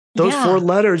Those 4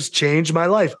 letters changed my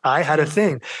life. I had a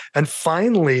thing. And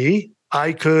finally,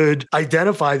 I could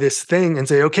identify this thing and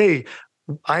say, okay,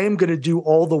 I am going to do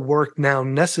all the work now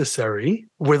necessary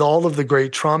with all of the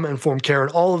great trauma-informed care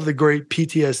and all of the great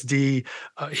PTSD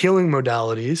healing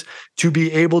modalities to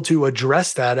be able to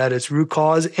address that at its root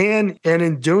cause. And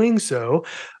in doing so,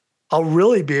 I'll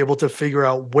really be able to figure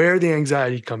out where the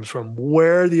anxiety comes from,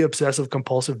 where the obsessive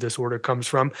compulsive disorder comes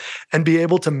from, and be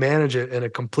able to manage it in a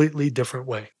completely different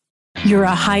way. You're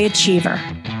a high achiever.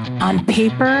 On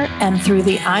paper and through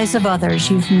the eyes of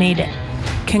others, you've made it.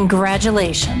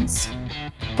 Congratulations.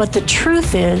 But the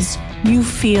truth is, you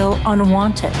feel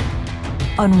unwanted,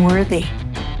 unworthy,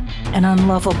 and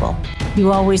unlovable.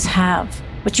 You always have,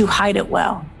 but you hide it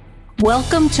well.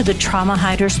 Welcome to the Trauma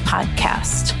Hiders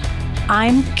Podcast.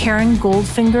 I'm Karen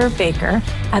Goldfinger Baker,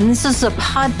 and this is a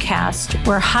podcast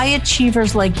where high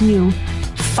achievers like you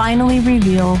finally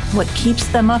reveal what keeps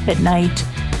them up at night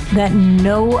that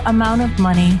no amount of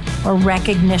money or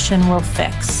recognition will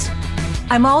fix.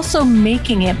 I'm also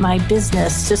making it my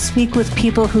business to speak with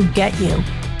people who get you.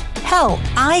 Hell,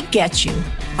 I get you.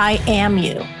 I am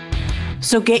you.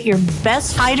 So get your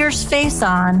best hider's face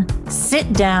on,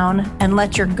 sit down, and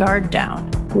let your guard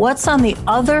down. What's on the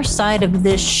other side of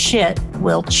this shit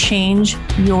will change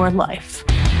your life.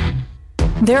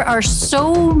 There are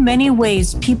so many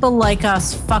ways people like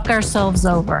us fuck ourselves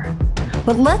over.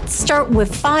 But let's start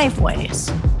with 5 ways.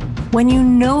 When you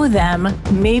know them,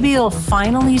 maybe you'll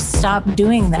finally stop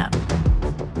doing them.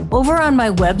 Over on my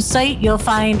website, you'll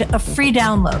find a free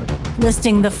download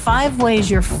listing the 5 ways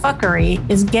your fuckery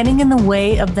is getting in the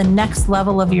way of the next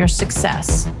level of your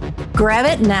success. Grab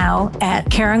it now at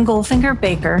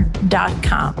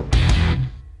KarenGoldfingerBaker.com.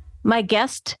 My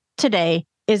guest today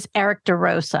is Erik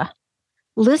DaRosa.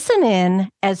 Listen in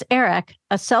as Erik,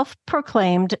 a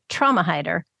self-proclaimed trauma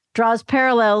hider, draws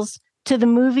parallels to the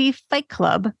movie Fight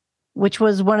Club, which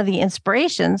was one of the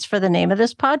inspirations for the name of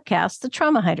this podcast, the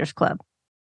Trauma Hiders Club.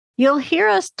 You'll hear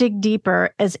us dig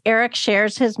deeper as Erik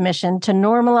shares his mission to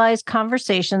normalize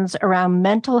conversations around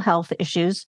mental health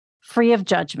issues free of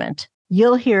judgment.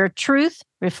 You'll hear truth,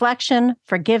 reflection,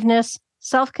 forgiveness,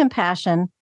 self-compassion,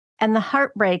 and the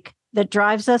heartbreak that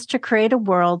drives us to create a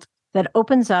world that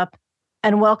opens up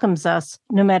and welcomes us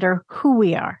no matter who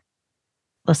we are.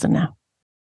 Listen now.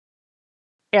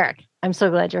 Erik, I'm so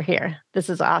glad you're here. This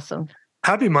is awesome.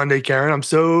 Happy Monday, Karen. I'm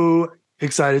so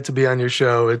excited to be on your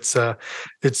show. It's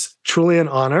truly an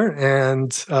honor.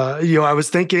 And, I was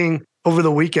thinking over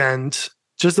the weekend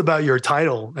just about your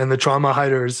title and the Trauma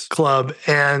Hiders Club.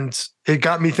 And it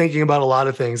got me thinking about a lot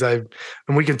of things. And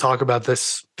we can talk about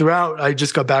this throughout. I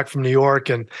just got back from New York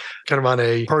and kind of on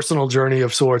a personal journey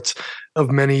of sorts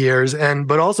of many years.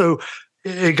 But also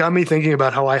it got me thinking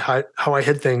about how I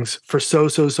hid things for so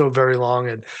very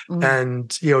long,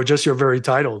 and just your very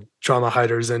title, Trauma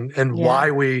Hiders, and why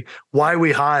we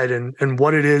hide and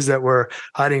what it is that we're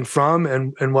hiding from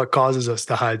and what causes us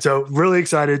to hide. So really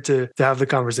excited to have the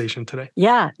conversation today.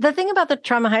 Yeah. The thing about the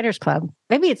Trauma Hiders Club,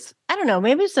 maybe it's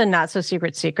a not so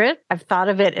secret. I've thought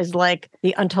of it as like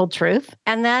the untold truth.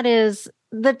 And that is,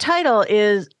 the title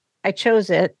is, I chose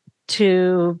it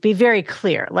to be very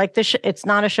clear. Like it's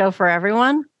not a show for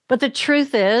everyone, but the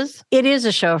truth is, it is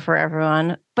a show for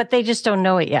everyone, but they just don't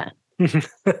know it yet.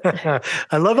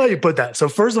 I love how you put that. So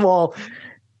first of all,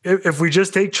 if we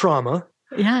just take trauma,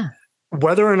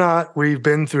 whether or not we've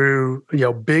been through,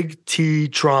 big T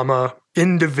trauma,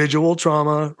 individual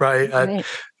trauma, right?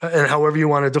 And however you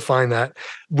want to define that,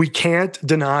 we can't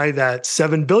deny that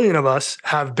 7 billion of us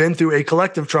have been through a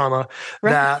collective trauma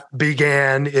that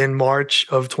began in March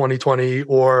of 2020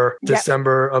 or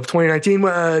December of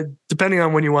 2019, depending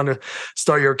on when you want to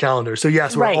start your calendar. So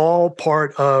yes, we're all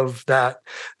part of that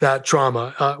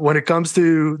trauma. When it comes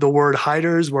to the word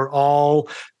hiders, we're all,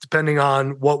 depending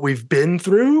on what we've been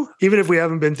through, even if we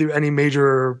haven't been through any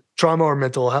major trauma or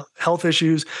mental health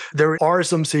issues, there are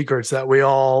some secrets that we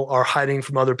all are hiding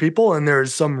from other people, and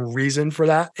there's some reason for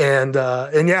that. And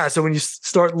so when you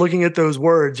start looking at those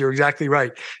words, you're exactly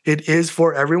right. It is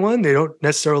for everyone. They don't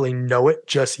necessarily know it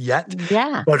just yet.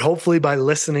 Yeah. But hopefully by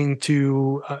listening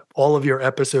to all of your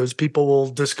episodes, people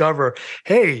will discover,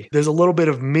 hey, there's a little bit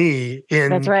of me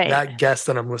in that guest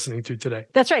that I'm listening to today.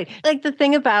 That's right. Like the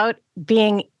thing about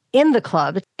being in the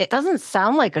club, it doesn't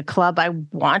sound like a club I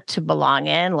want to belong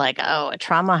in, like, a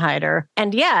trauma hider.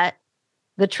 And yet,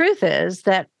 the truth is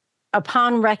that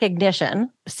upon recognition,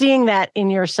 seeing that in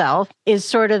yourself is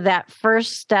sort of that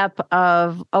first step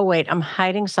of, oh, wait, I'm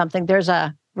hiding something. There's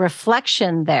a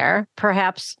reflection there.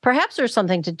 Perhaps there's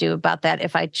something to do about that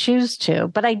if I choose to,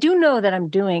 but I do know that I'm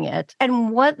doing it.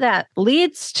 And what that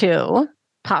leads to,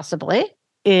 possibly,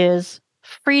 is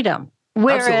freedom.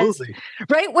 Whereas, absolutely.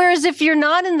 Right. Whereas if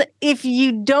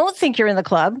you don't think you're in the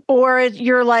club, or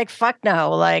you're like, fuck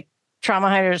no, like Trauma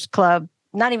Hiders Club,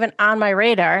 not even on my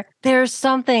radar, there's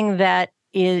something that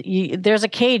there's a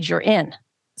cage you're in.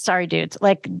 Sorry, dudes.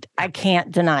 Like, I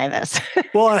can't deny this.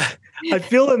 Well, I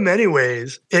feel in many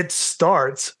ways it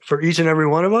starts for each and every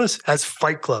one of us as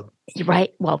Fight Club.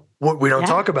 Right. Well, we don't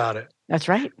talk about it. That's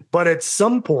right. But at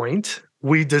some point,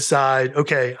 we decide,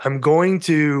 okay, I'm going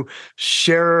to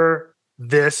share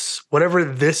this, whatever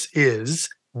this is,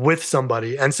 with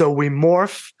somebody. And so we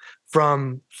morph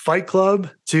from Fight Club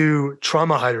to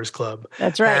Trauma Hiders Club.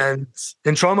 That's right. And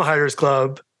in Trauma Hiders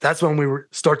Club, that's when we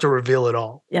start to reveal it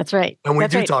all. That's right. And we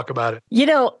talk about it. You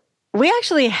know, we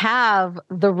actually have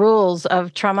the rules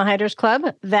of Trauma Hiders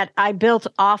Club that I built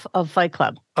off of Fight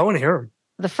Club. I want to hear them.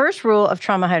 The first rule of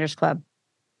Trauma Hiders Club,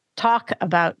 talk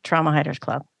about Trauma Hiders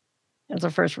Club. That's the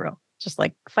first rule, just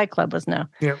like Fight Club was no.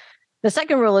 Yeah. The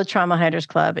second rule of Trauma Hiders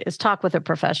Club is talk with a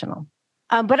professional.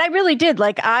 But I really did.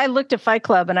 Like, I looked at Fight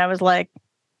Club and I was like,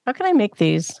 how can I make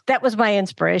these? That was my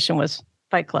inspiration, was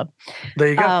Fight Club. There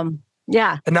you go.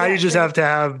 Yeah. And now you just have to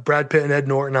have Brad Pitt and Ed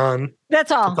Norton on.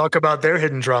 That's all. To talk about their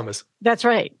hidden traumas. That's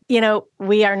right. You know,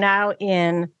 we are now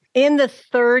in the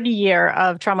third year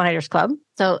of Trauma Hiders Club.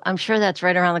 So I'm sure that's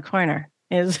right around the corner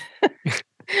is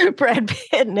Brad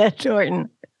Pitt and Ed Norton.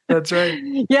 That's right.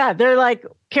 Yeah. They're like,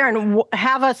 Karen,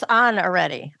 have us on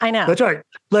already. I know. That's right.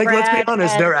 Like, Brad, let's be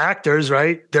honest, they're actors,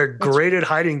 right? They're great at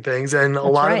hiding things. And a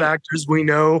lot of actors we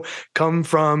know come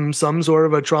from some sort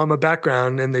of a trauma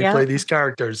background, and they play these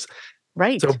characters.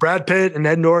 Right. So Brad Pitt and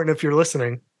Ed Norton, if you're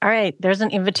listening. All right. There's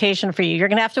an invitation for you. You're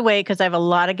going to have to wait because I have a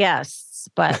lot of guests,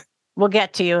 but we'll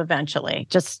get to you eventually.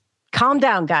 Just calm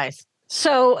down, guys.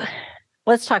 So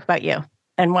let's talk about you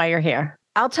and why you're here.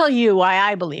 I'll tell you why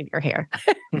I believe you're here.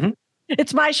 Mm-hmm.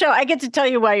 It's my show. I get to tell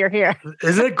you why you're here.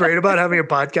 Isn't it great about having a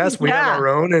podcast? We have our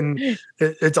own, and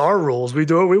it's our rules. We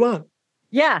do what we want.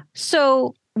 Yeah.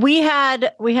 So we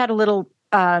had a little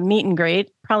meet and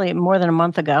greet probably more than a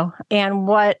month ago. And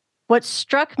what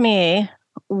struck me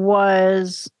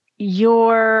was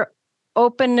your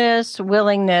openness,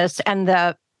 willingness,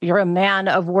 and you're a man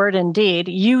of word and deed.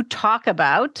 You talk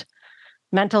about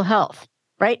mental health,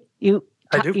 right? You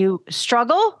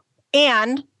struggle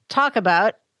and talk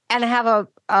about and have a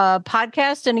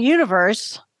podcast and a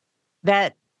universe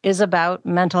that is about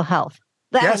mental health.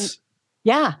 Yes.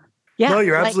 Yeah. No,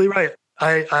 you're absolutely right.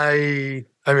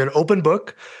 I'm an open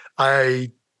book.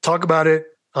 I talk about it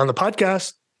on the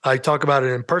podcast. I talk about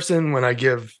it in person when I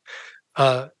give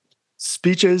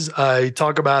speeches. I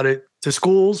talk about it to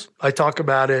schools. I talk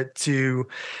about it to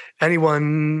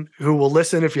anyone who will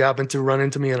listen if you happen to run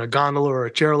into me in a gondola or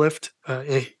a chairlift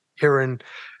here in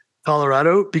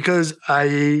Colorado, because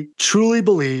I truly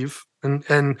believe,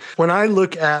 and when I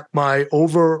look at my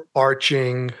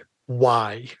overarching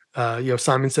why,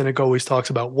 Simon Sinek always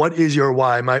talks about what is your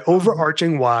why. My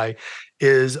overarching why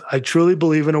is I truly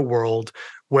believe in a world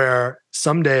where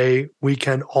someday we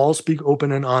can all speak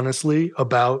open and honestly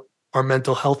about our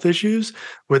mental health issues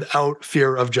without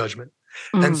fear of judgment.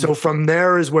 Mm. And so from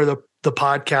there is where the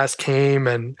podcast came,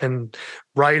 and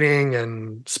writing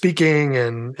and speaking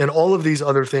and all of these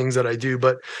other things that I do.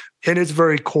 But in its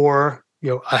very core,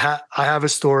 I have a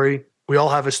story. We all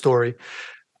have a story.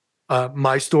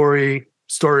 My story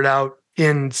started out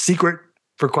in secret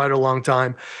for quite a long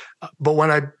time. But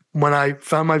when I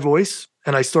found my voice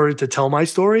and I started to tell my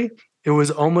story, it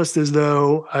was almost as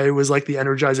though I was like the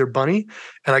Energizer Bunny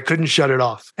and I couldn't shut it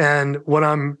off. And what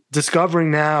I'm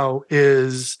discovering now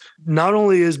is not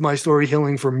only is my story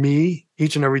healing for me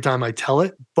each and every time I tell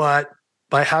it, but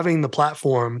by having the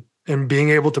platform and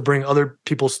being able to bring other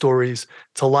people's stories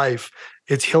to life,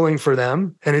 it's healing for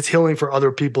them and it's healing for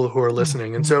other people who are listening.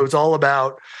 Mm-hmm. And so it's all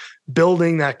about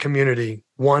building that community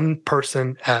one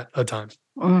person at a time.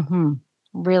 Mm-hmm.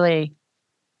 Really.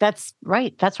 That's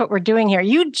right. That's what we're doing here.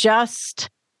 You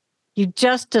just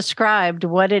described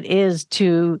what it is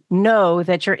to know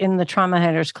that you're in the Trauma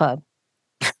Hiders Club.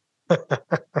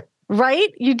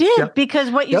 Right? You did. Yep. Because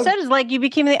what you said is like you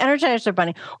became the Energizer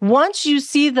Bunny. Once you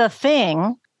see the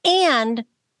thing, and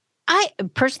I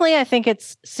think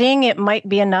it's seeing it might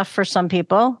be enough for some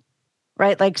people,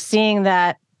 right? Like seeing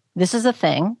that this is a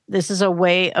thing, this is a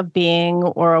way of being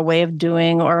or a way of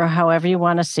doing or however you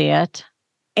want to see it.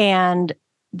 And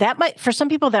that might, for some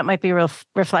people, that might be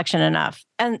reflection enough.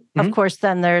 And of course,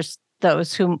 then there's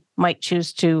those who might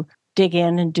choose to dig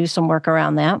in and do some work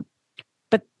around that.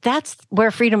 But that's where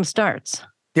freedom starts.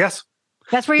 Yes.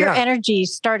 That's where your energy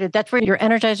started. That's where your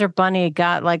Energizer Bunny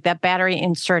got like that battery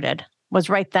inserted, was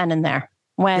right then and there.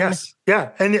 When yes. Yeah.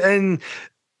 And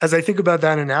as I think about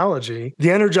that analogy, the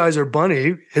Energizer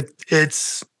Bunny,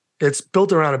 it's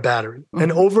built around a battery.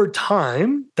 And over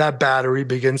time, that battery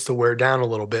begins to wear down a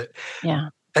little bit. Yeah.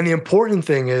 And the important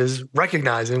thing is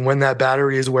recognizing when that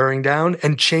battery is wearing down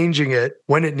and changing it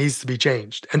when it needs to be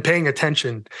changed, and paying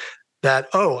attention that,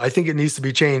 oh, I think it needs to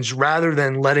be changed, rather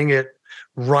than letting it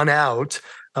run out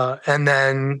and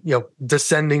then,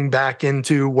 descending back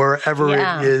into wherever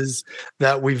it is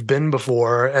that we've been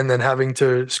before, and then having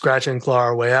to scratch and claw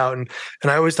our way out. And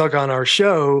I always talk on our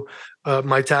show,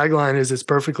 my tagline is, it's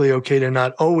perfectly okay to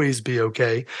not always be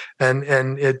okay. And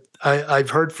I've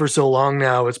heard for so long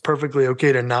now, it's perfectly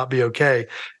okay to not be okay.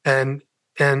 And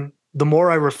the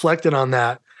more I reflected on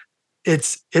that,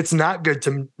 it's not good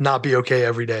to not be okay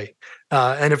every day.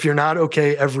 And if you're not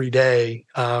okay every day,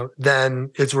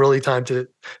 then it's really time to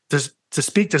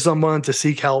speak to someone, to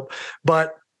seek help.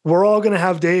 But we're all going to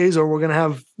have days, or we're going to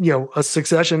have, a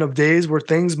succession of days where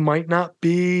things might not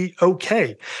be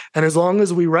okay. And as long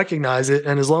as we recognize it,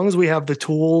 and as long as we have the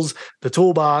tools, the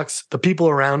toolbox, the people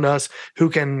around us who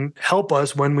can help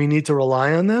us when we need to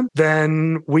rely on them,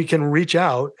 then we can reach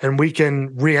out and we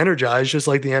can re-energize, just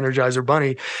like the Energizer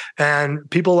Bunny. And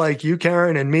people like you,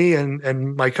 Karen, and me,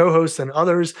 and my co-hosts and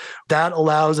others, that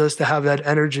allows us to have that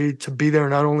energy to be there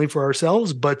not only for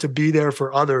ourselves, but to be there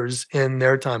for others in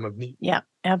their time of need. Yeah.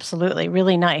 Absolutely.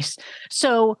 Really nice.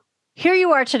 So here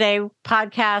you are today,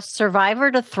 podcast Survivor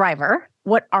to Thriver.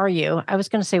 What are you? I was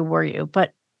going to say, were you?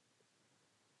 But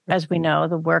as we know,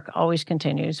 the work always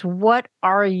continues. What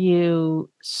are you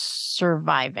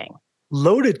surviving?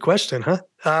 Loaded question,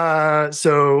 huh?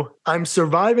 So I'm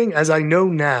surviving as I know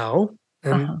now.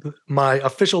 And my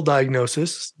official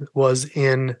diagnosis was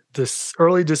in this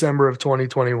early December of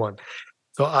 2021.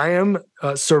 So I am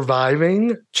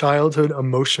surviving childhood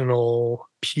emotional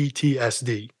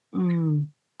PTSD.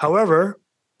 However,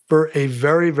 for a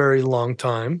very, very long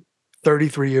time,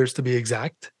 33 years to be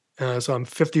exact, so I'm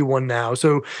 51 now.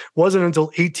 So it wasn't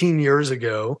until 18 years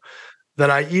ago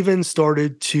that I even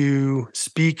started to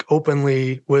speak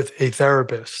openly with a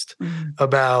therapist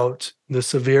about the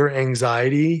severe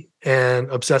anxiety and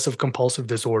obsessive compulsive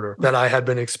disorder that I had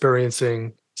been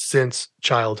experiencing since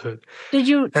childhood. Did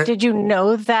you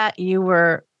know that you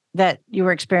were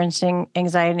experiencing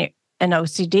anxiety and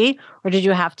OCD, or did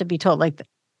you have to be told, like,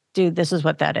 dude, this is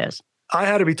what that is? I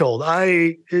had to be told.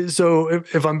 So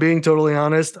if I'm being totally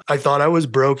honest, I thought I was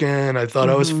broken. I thought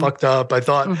I was fucked up. I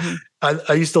thought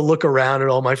I used to look around at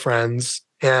all my friends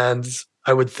and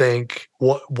I would think,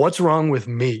 what's wrong with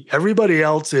me? Everybody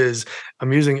else is,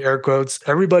 I'm using air quotes,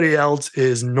 everybody else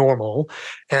is normal.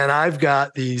 And I've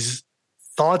got these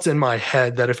thoughts in my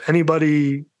head that if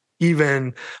anybody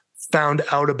even found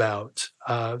out about,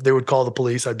 they would call the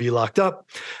police, I'd be locked up.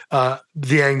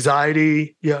 The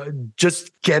anxiety,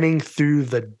 just getting through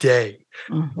the day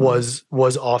was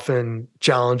often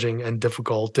challenging and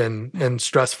difficult and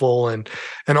stressful, and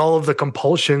all of the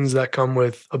compulsions that come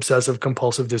with obsessive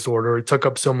compulsive disorder. It took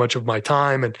up so much of my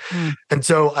time. And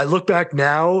so I look back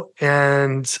now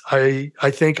and I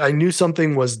think I knew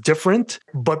something was different,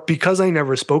 but because I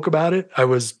never spoke about it, I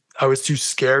was too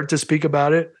scared to speak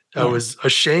about it. I was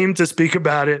ashamed to speak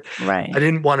about it. Right. I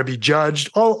didn't want to be judged.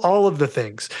 All of the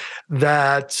things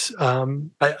that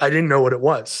I didn't know what it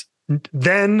was.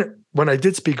 Then when I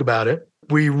did speak about it,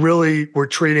 we really were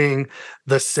treating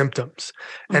the symptoms.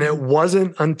 And it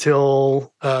wasn't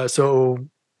until a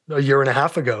year and a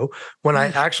half ago when I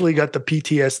actually got the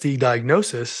PTSD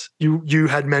diagnosis. You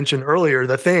had mentioned earlier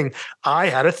the thing. I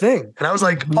had a thing. And I was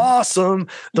like, awesome.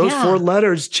 Those 4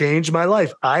 letters changed my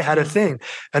life. I had a thing.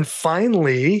 And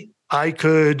finally, I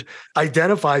could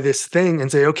identify this thing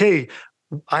and say, okay,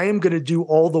 I am going to do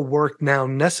all the work now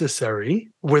necessary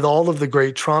with all of the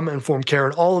great trauma-informed care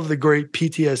and all of the great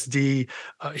PTSD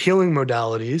healing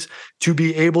modalities to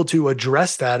be able to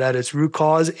address that at its root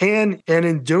cause. And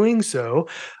in doing so,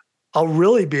 I'll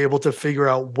really be able to figure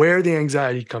out where the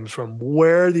anxiety comes from,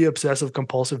 where the obsessive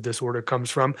compulsive disorder comes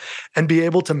from, and be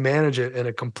able to manage it in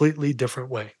a completely different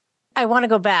way. I want to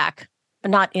go back,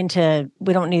 not into,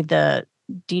 we don't need the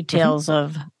details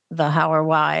of the how or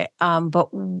why, but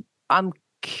I'm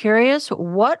curious,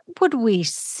 what would we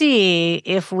see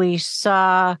if we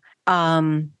saw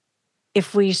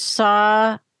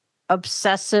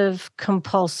obsessive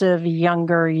compulsive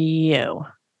younger you?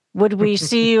 Would we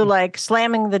see you like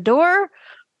slamming the door,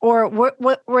 or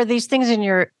what were these things in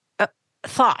your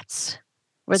thoughts?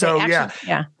 That's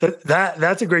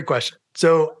a great question.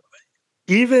 So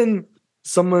even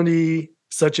somebody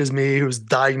such as me who's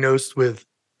diagnosed with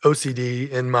OCD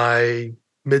in my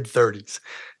mid-30s,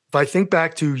 if I think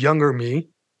back to younger me,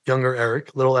 younger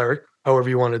Erik, little Erik, however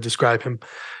you want to describe him,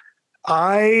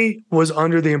 I was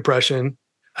under the impression,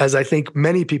 as I think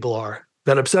many people are,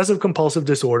 that obsessive compulsive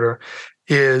disorder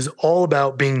is all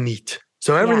about being neat.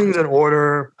 So everything's in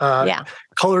order,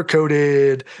 color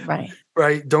coded,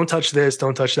 right? Don't touch this,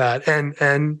 don't touch that.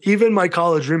 And even my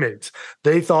college roommates,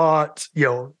 they thought,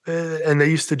 and they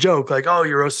used to joke like, "Oh,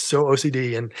 you're so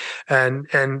OCD,"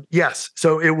 and yes,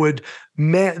 so it would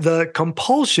the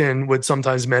compulsion would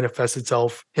sometimes manifest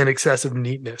itself in excessive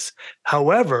neatness.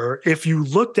 However, if you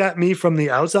looked at me from the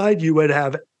outside, you would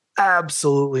have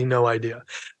absolutely no idea.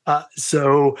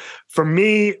 So for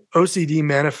me, OCD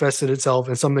manifested itself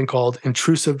in something called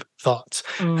intrusive thoughts.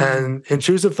 And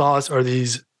intrusive thoughts are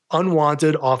these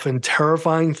unwanted, often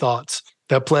terrifying thoughts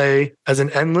that play as an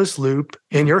endless loop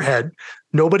in your head.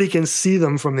 Nobody can see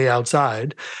them from the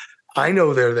outside. I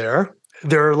know they're there.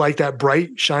 They're like that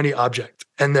bright, shiny object.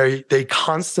 And they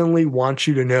constantly want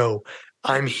you to know,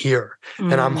 I'm here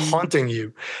and I'm haunting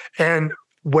you. And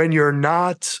when you're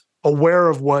not aware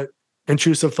of what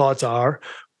intrusive thoughts are,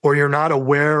 or you're not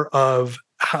aware of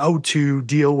how to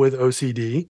deal with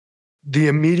OCD, the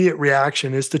immediate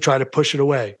reaction is to try to push it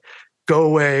away. Go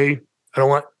away. I don't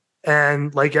want.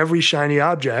 And like every shiny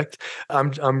object,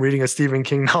 I'm reading a Stephen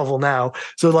King novel now.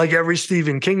 So like every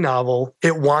Stephen King novel,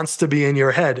 it wants to be in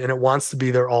your head and it wants to be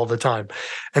there all the time.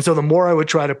 And so the more I would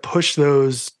try to push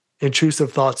those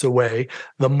intrusive thoughts away,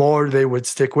 the more they would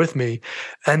stick with me.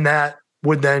 And that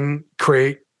would then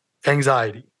create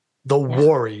anxiety, the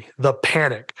worry, the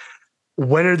panic.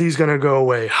 When are these going to go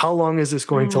away? How long is this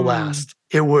going to last?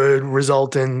 It would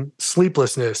result in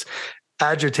sleeplessness,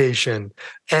 agitation,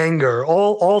 anger,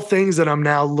 all things that I'm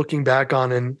now looking back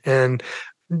on and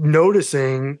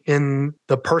noticing in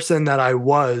the person that I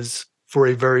was for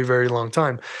a very, very long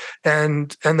time.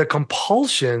 And the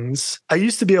compulsions, I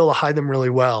used to be able to hide them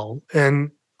really well. And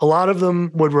a lot of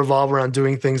them would revolve around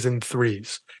doing things in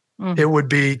threes. It would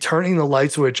be turning the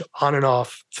light switch on and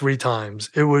off 3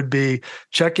 times. It would be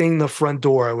checking the front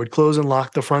door. I would close and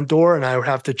lock the front door, and I would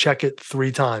have to check it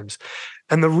 3 times.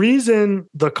 And the reason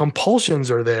the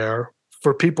compulsions are there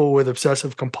for people with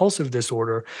obsessive compulsive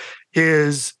disorder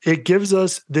is it gives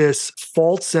us this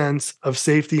false sense of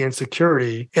safety and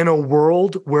security in a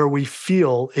world where we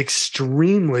feel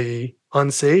extremely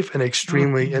unsafe and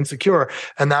extremely insecure.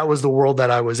 And that was the world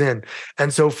that I was in.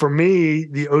 And so for me,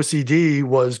 the OCD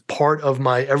was part of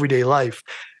my everyday life.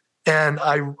 And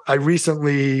I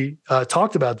recently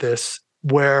talked about this,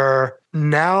 where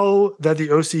now that the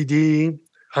OCD,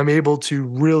 I'm able to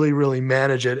really, really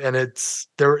manage it. And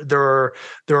there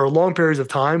are long periods of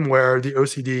time where the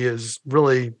OCD is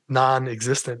really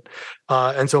non-existent.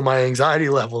 And so my anxiety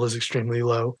level is extremely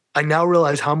low. I now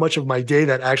realize how much of my day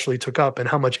that actually took up and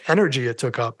how much energy it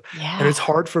took up. And it's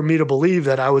hard for me to believe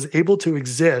that I was able to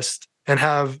exist and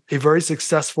have a very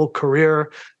successful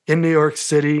career in New York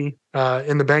City,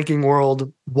 in the banking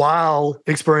world, while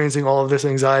experiencing all of this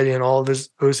anxiety and all of this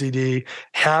OCD,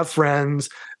 have friends,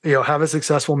 have a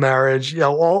successful marriage,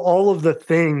 all of the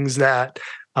things that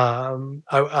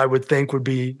I would think would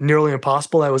be nearly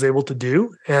impossible, I was able to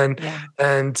do. And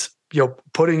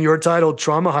putting your title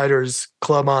Trauma Hiders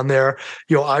Club on there,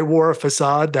 I wore a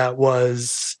facade that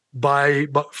was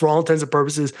but for all intents and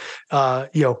purposes,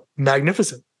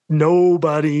 magnificent.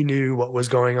 Nobody knew what was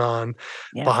going on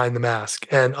behind the mask.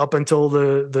 And up until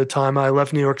the time I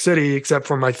left New York City, except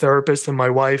for my therapist and my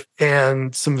wife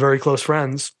and some very close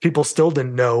friends, people still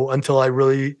didn't know until I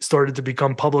really started to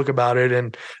become public about it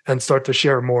and start to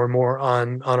share more and more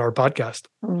on our podcast.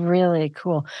 Really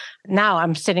cool. Now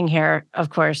I'm sitting here, of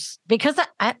course, because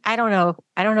I don't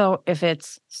know if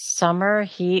it's summer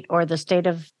heat or the state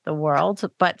of the world,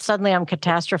 but suddenly I'm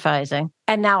catastrophizing.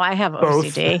 And now I have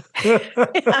OCD.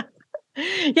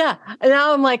 Yeah. And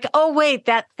now I'm like, oh, wait,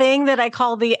 that thing that I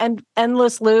call the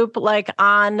endless loop, like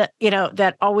on,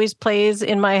 that always plays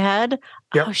in my head.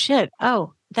 Yep. Oh, shit.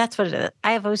 Oh, that's what it is.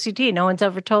 I have OCD. No one's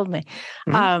ever told me.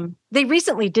 They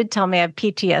recently did tell me I have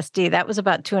PTSD. That was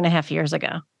about 2.5 years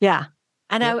ago. Yeah.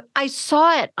 And I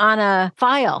saw it on a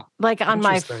file, like on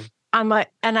my,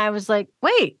 and I was like,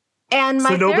 wait. And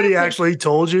so nobody actually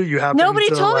told you? You happened nobody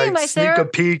to told me. My sneak a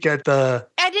peek at the...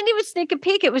 I didn't even sneak a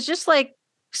peek. It was just like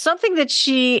something that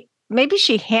she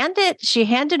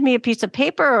handed me a piece of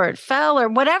paper, or it fell or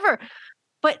whatever.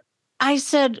 But I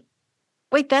said,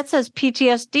 wait, that says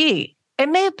PTSD. It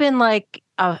may have been like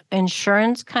a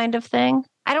insurance kind of thing.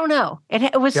 I don't know.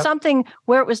 It was something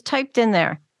where it was typed in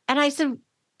there. And I said,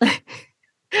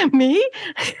 me?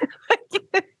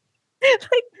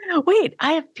 Wait,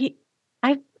 I have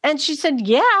and she said,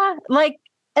 yeah, like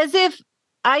as if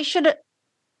I should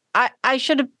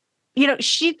have,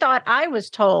 she thought I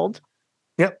was told.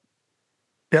 Yep.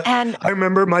 Yeah. And I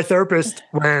remember my therapist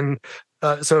when,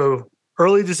 so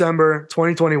early December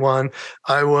 2021,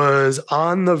 I was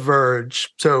on the verge,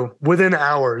 so within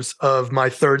hours of my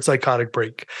third psychotic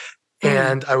break.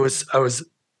 And I was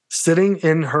sitting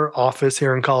in her office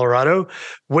here in Colorado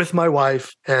with my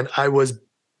wife, and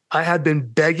I had been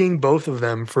begging both of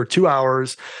them for 2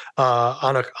 hours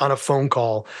on a phone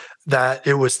call that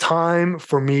it was time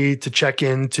for me to check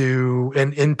into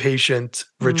an inpatient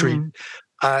retreat.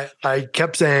 I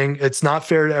kept saying, it's not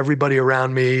fair to everybody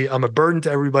around me. I'm a burden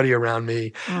to everybody around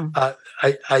me.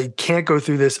 I can't go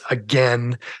through this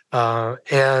again.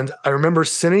 And I remember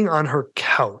sitting on her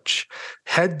couch,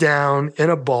 head down in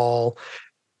a ball,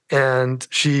 and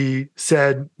she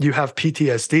said, "You have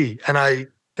PTSD." And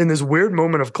in this weird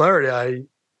moment of clarity,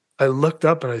 I looked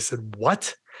up and I said,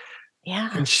 "What?" Yeah.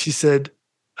 And she said,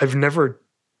 "I've never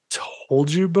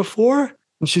told you before."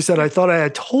 And she said, "I thought I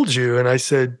had told you." And I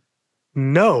said,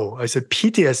 "No." I said,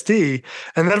 "PTSD."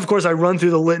 And then, of course, I run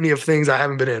through the litany of things I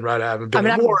haven't been in, right? I haven't been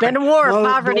in war. Been in war,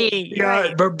 poverty.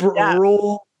 Yeah, but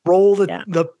roll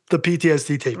the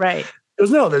PTSD tape. Right.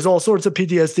 There's all sorts of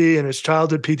PTSD, and it's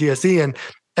childhood PTSD.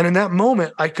 And in that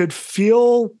moment, I could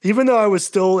feel, even though I was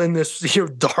still in this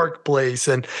dark place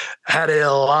and had a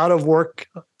lot of work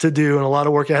to do and a lot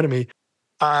of work ahead of me,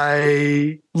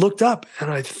 I looked up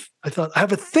and I thought, I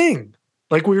have a thing.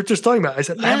 Like we were just talking about. I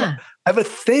said, I have a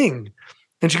thing.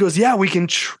 And she goes, "Yeah, we can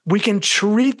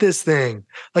treat this thing.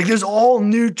 Like there's all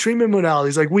new treatment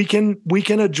modalities. Like we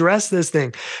can address this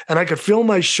thing." And I could feel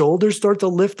my shoulders start to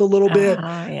lift a little bit.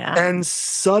 And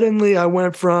suddenly I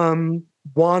went from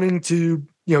wanting to,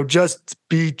 just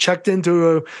be checked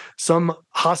into some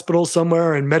hospital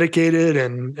somewhere and medicated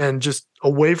and just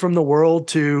away from the world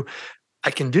to,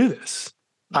 I can do this.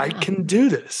 I can do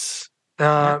this.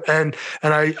 And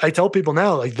I tell people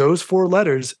now, like those 4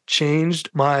 letters changed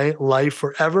my life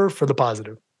forever for the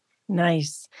positive.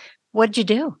 Nice. What'd you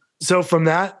do? So from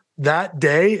that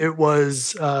day, it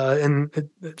was, and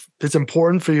it's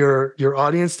important for your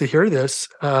audience to hear this.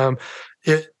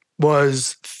 It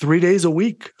was 3 days a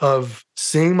week of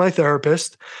seeing my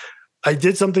therapist. I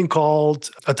did something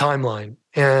called a timeline.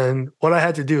 And what I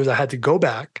had to do is I had to go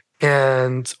back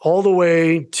and all the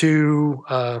way to,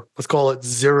 let's call it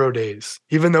 0 days,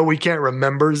 even though we can't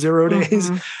remember 0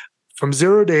 days, from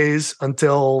 0 days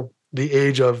until the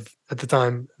age of, at the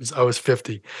time, I was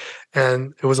 50.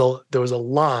 And there was a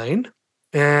line,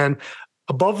 and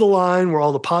above the line were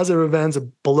all the positive events,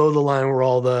 and below the line were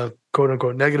all the quote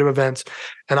unquote negative events.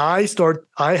 And I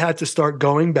had to start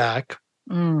going back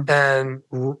and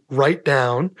write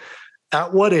down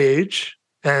at what age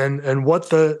and what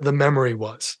the memory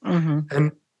was.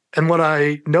 And what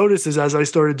I noticed is as I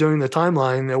started doing the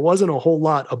timeline, there wasn't a whole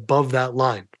lot above that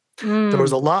line. There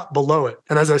was a lot below it.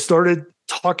 And as I started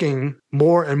talking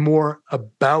more and more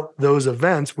about those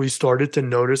events, we started to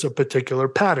notice a particular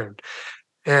pattern.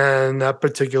 And that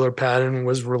particular pattern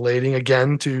was relating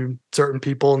again to certain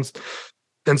people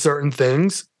and certain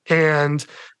things. And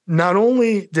not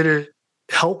only did it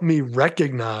help me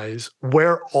recognize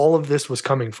where all of this was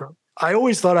coming from, I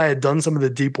always thought I had done some of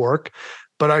the deep work,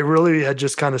 but I really had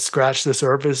just kind of scratched the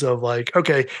surface of like,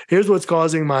 okay, here's what's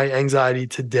causing my anxiety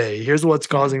today. Here's what's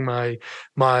causing my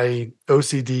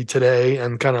OCD today,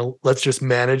 and kind of let's just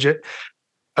manage it.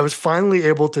 I was finally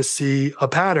able to see a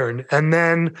pattern. And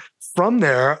then from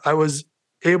there, I was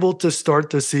able to start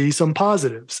to see some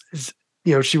positives.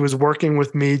 She was working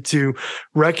with me to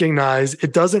recognize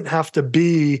it doesn't have to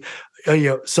be,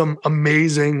 some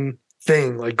amazing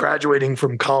thing like graduating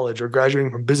from college or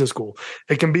graduating from business school.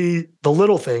 It can be the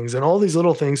little things, and all these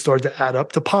little things start to add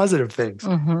up to positive things.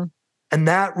 And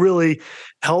that really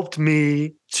helped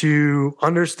me to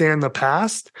understand the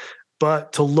past,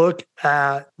 but to look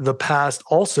at the past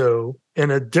also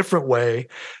in a different way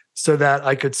so that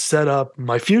I could set up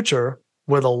my future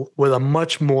with a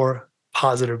much more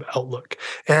positive outlook.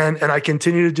 And I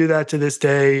continue to do that to this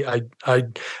day.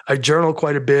 I journal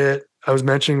quite a bit. I was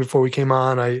mentioning before we came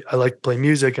on, I like to play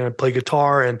music and I play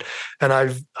guitar, and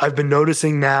I've been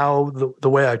noticing now the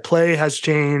way I play has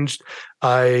changed.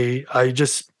 I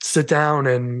just sit down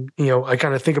and, I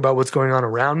kind of think about what's going on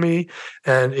around me,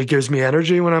 and it gives me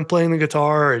energy when I'm playing the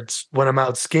guitar. It's when I'm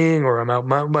out skiing or I'm out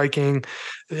mountain biking.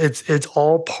 It's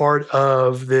all part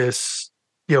of this,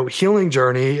 healing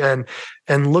journey and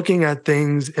looking at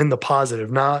things in the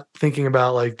positive, not thinking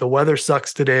about like the weather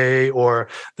sucks today or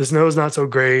the snow's not so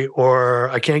great or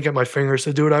I can't get my fingers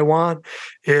to do what I want.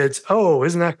 It's, oh,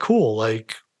 isn't that cool?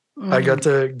 Like I got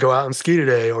to go out and ski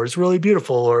today, or it's really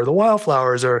beautiful, or the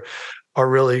wildflowers are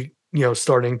really,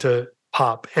 starting to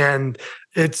pop. And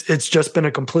it's just been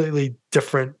a completely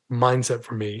different mindset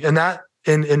for me. And that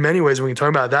in many ways, when we talk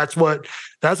about it,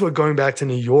 that's what going back to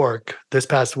New York this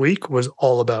past week was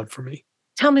all about for me.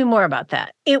 Tell me more about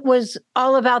that. It was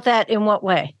all about that in what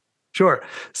way? Sure.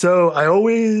 So I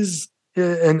always,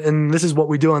 and this is what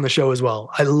we do on the show as well.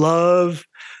 I love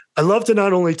to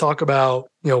not only talk about,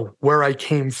 where I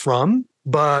came from,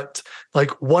 but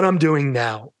like what I'm doing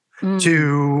now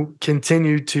to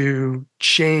continue to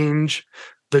change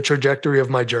the trajectory of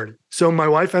my journey. So my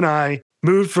wife and I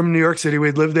moved from New York City.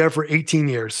 We'd lived there for 18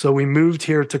 years. So we moved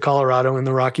here to Colorado in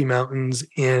the Rocky Mountains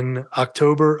in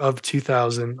October of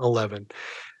 2011.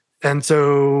 And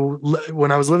so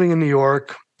when I was living in New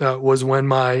York, was when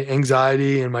my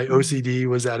anxiety and my OCD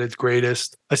was at its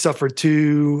greatest. I suffered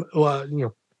two,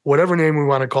 whatever name we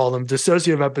want to call them,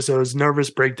 dissociative episodes,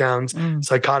 nervous breakdowns,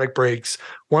 psychotic breaks.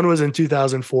 One was in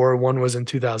 2004, one was in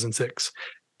 2006.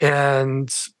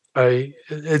 And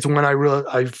it's when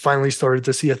I finally started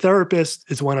to see a therapist.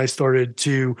 It's when I started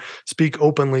to speak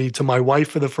openly to my wife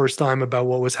for the first time about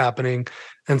what was happening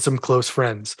and some close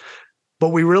friends. But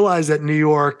we realized that New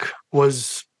York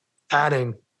was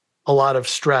adding a lot of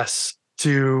stress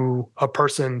to a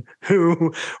person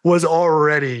who was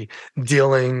already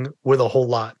dealing with a whole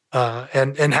lot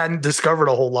and hadn't discovered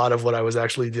a whole lot of what I was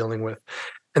actually dealing with.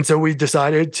 And so we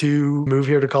decided to move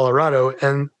here to Colorado.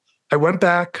 And I went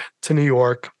back to New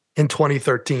York in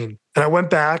 2013. And I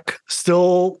went back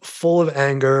still full of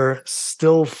anger,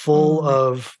 still full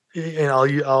of, and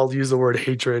I'll use the word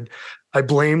hatred. I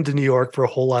blamed New York for a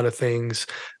whole lot of things.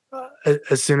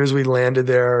 As soon as we landed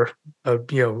there,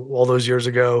 all those years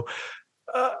ago,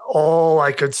 all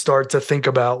I could start to think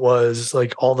about was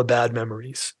like all the bad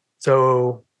memories.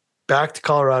 So back to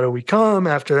Colorado we come.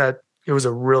 After that, it was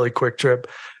a really quick trip.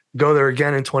 Go there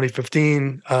again in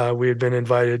 2015. We had been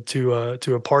invited to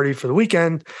a party for the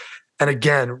weekend. And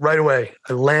again, right away,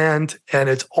 I land and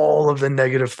it's all of the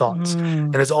negative thoughts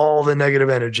and it's all the negative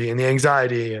energy and the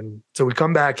anxiety. And so we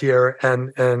come back here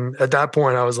and at that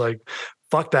point I was like,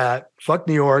 fuck that, fuck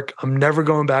New York. I'm never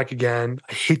going back again.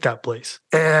 I hate that place.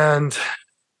 And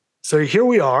so here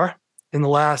we are in the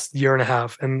last year and a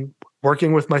half and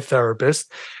working with my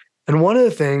therapist. And one of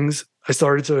the things I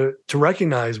started to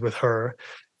recognize with her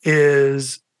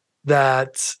is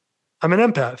that I'm an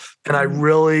empath and I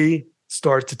really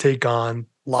start to take on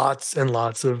lots and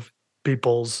lots of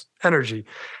people's energy.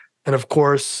 And of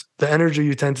course, the energy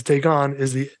you tend to take on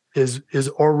is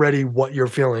already what you're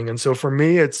feeling. And so for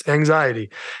me, it's anxiety.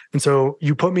 And so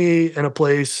you put me in a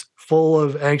place full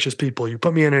of anxious people, you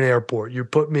put me in an airport, you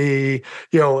put me,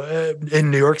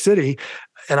 in New York City,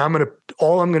 and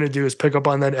all I'm going to do is pick up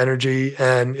on that energy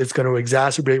and it's going to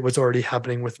exacerbate what's already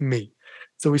happening with me.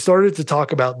 So we started to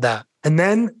talk about that. And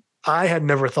then I had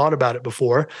never thought about it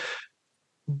before,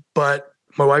 but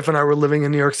my wife and I were living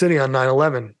in New York City on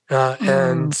 9/11.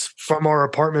 And from our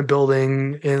apartment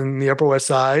building in the Upper West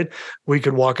Side, we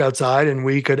could walk outside and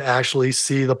we could actually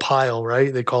see the pile,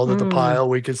 right? They called it the pile.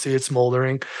 We could see it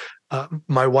smoldering.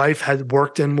 My wife had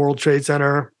worked in World Trade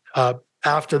Center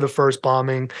after the first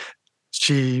bombing.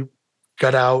 She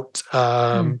got out,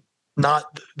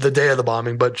 not the day of the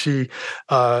bombing, but she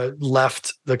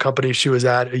left the company she was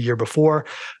at a year before.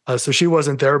 So she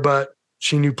wasn't there, but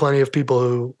she knew plenty of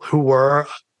people who were.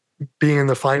 Being in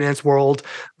the finance world,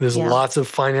 there's lots of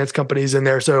finance companies in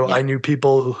there. So I knew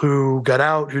people who got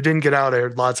out, who didn't get out. I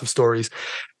heard lots of stories.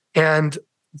 And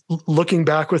looking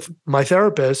back with my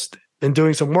therapist and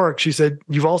doing some work, she said,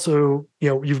 you've also,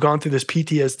 you've gone through this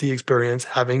PTSD experience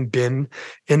having been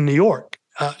in New York.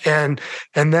 And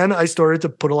then I started to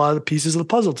put a lot of the pieces of the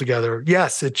puzzle together.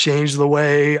 Yes, it changed the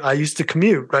way I used to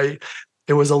commute, right?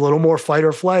 It was a little more fight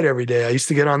or flight every day. I used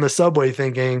to get on the subway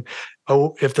thinking,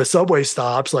 oh, if the subway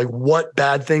stops, like what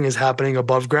bad thing is happening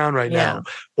above ground right now?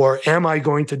 Or am I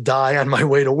going to die on my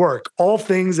way to work? All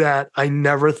things that I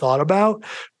never thought about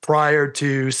prior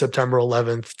to September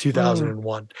 11th,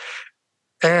 2001.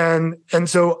 And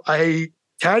so I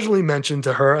casually mentioned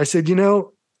to her, I said,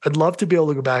 I'd love to be able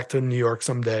to go back to New York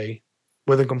someday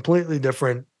with a completely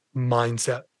different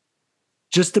mindset,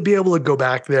 just to be able to go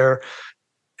back there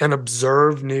and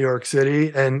observe New York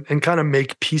City and kind of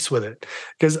make peace with it.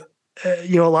 Because,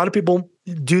 a lot of people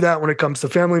do that when it comes to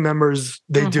family members.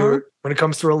 They do it when it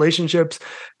comes to relationships.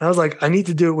 And I was like, I need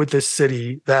to do it with this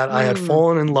city that I had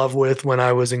fallen in love with when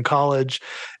I was in college.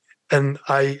 And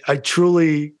I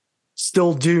truly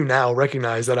still do now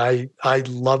recognize that I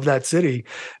love that city.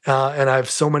 And I have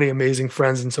so many amazing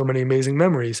friends and so many amazing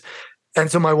memories.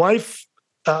 And so my wife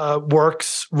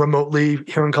works remotely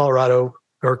here in Colorado.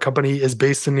 Her company is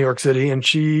based in New York City, and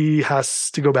she has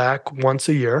to go back once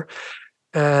a year.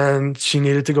 And she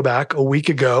needed to go back a week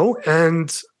ago.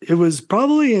 And it was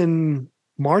probably in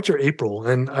March or April.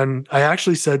 And I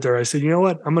actually said to her, I said, you know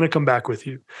what? I'm going to come back with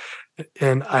you.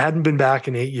 And I hadn't been back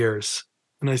in 8 years.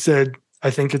 And I said, I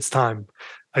think it's time.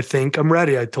 I think I'm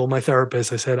ready. I told my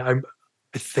therapist, I said, I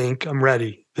think I'm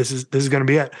ready. This is going to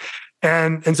be it.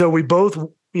 And so we both,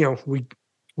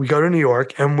 we go to New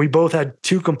York, and we both had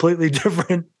two completely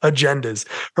different agendas.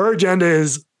 Her agenda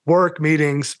is work,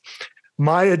 meetings.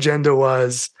 My agenda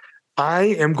was,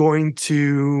 I am going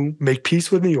to make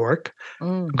peace with New York.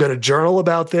 I'm going to journal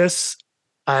about this.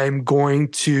 I'm going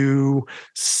to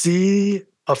see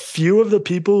a few of the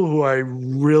people who I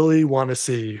really want to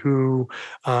see, who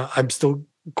I'm still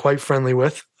quite friendly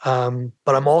with.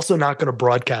 But I'm also not going to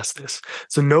broadcast this.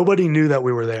 So nobody knew that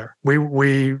we were there. We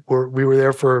were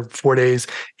there for 4 days,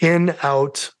 in,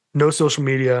 out, no social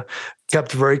media,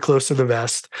 kept very close to the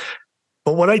vest.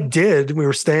 But what I did, we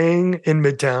were staying in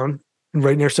Midtown,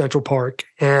 right near Central Park.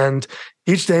 And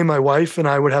each day my wife and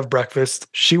I would have breakfast.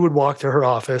 She would walk to her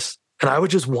office, and I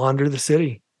would just wander the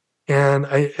city. And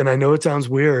I know it sounds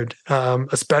weird,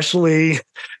 especially,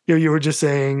 you were just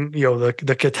saying,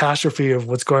 the catastrophe of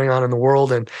what's going on in the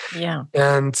world. And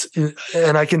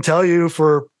I can tell you,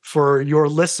 for your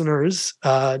listeners,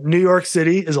 New York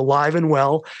City is alive and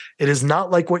well. It is not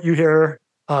like what you hear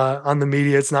on the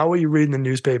media. It's not what you read in the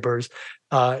newspapers.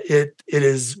 It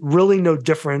is really no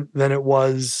different than it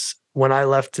was when I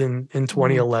left in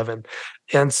 2011.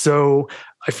 And so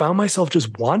I found myself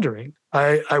just wandering.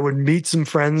 I would meet some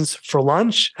friends for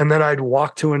lunch, and then I'd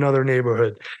walk to another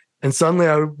neighborhood. And suddenly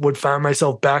I would find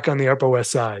myself back on the Upper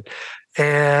West Side.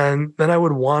 And then I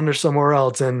would wander somewhere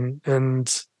else. And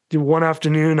one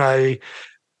afternoon, I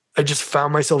just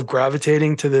found myself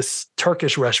gravitating to this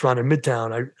Turkish restaurant in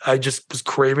Midtown. I just was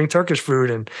craving Turkish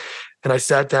food. And I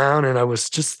sat down, and I was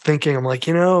just thinking, I'm like,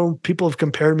 people have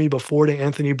compared me before to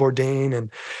Anthony Bourdain.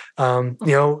 And,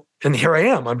 and here I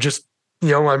am. I'm just,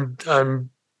 I'm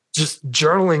just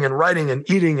journaling and writing and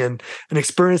eating and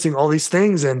experiencing all these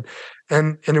things. And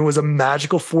it was a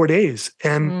magical 4 days,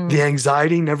 and the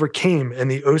anxiety never came, and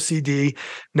the OCD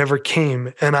never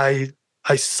came. And I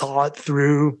saw it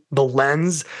through the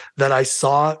lens that I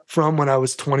saw it from when I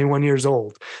was 21 years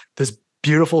old. This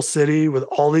beautiful city with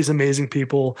all these amazing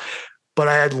people. But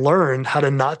I had learned how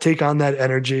to not take on that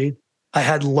energy. I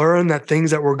had learned that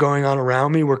things that were going on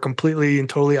around me were completely and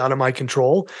totally out of my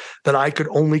control, that I could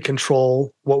only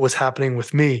control what was happening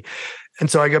with me. And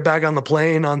so I got back on the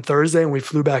plane on Thursday, and we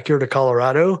flew back here to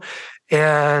Colorado.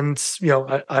 And,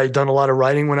 I'd done a lot of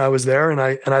writing when I was there, and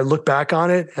I look back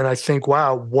on it, and I think,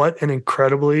 wow, what an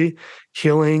incredibly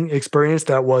healing experience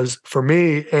that was for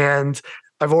me. And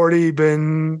I've already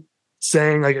been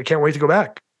saying, I can't wait to go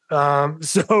back. I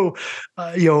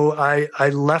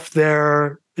left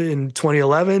there in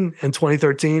 2011 and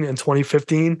 2013 and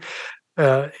 2015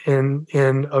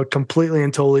 in a completely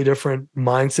and totally different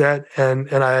mindset. And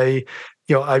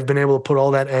I've been able to put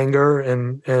all that anger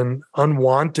and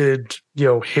unwanted,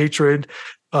 hatred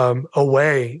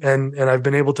away. And I've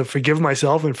been able to forgive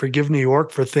myself and forgive New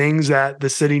York for things that the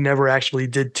city never actually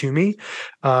did to me.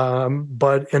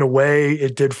 But in a way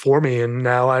it did for me. And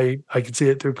now I can see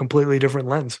it through a completely different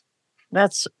lens.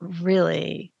 That's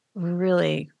really,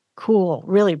 really cool,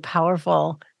 really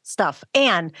powerful stuff.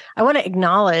 And I want to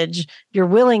acknowledge your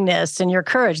willingness and your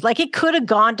courage. Like, it could have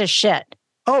gone to shit.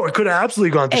 Oh, it could have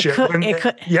absolutely gone to shit. It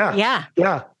could. Yeah.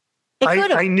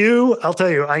 I knew, I'll tell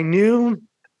you, I knew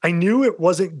it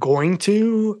wasn't going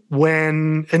to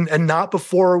when, and not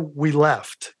before we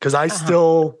left. Cause I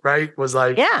still, was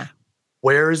like,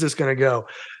 where is this going to go?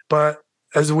 But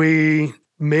as we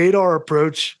made our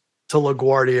approach to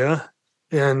LaGuardia,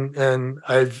 and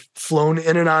I've flown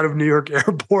in and out of New York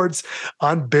airports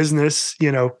on business,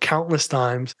 countless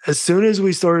times. As soon as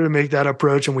we started to make that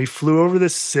approach and we flew over the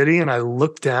city, and I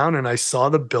looked down and I saw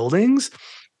the buildings,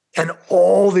 and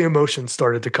all the emotions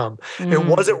started to come. It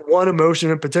wasn't one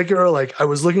emotion in particular. Like, I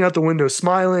was looking out the window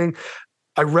smiling.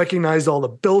 I recognized all the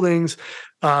buildings.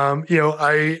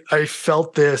 I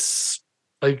felt this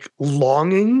like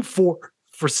longing for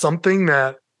something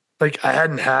that like I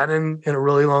hadn't had in a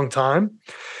really long time.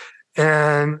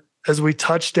 And as we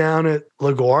touched down at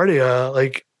LaGuardia,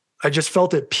 like, I just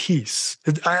felt at peace.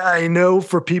 I know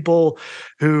for people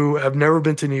who have never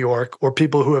been to New York, or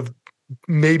people who have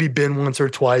maybe been once or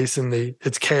twice, and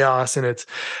it's chaos, and it's,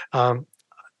 I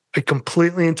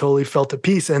completely and totally felt at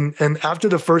peace. And after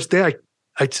the first day,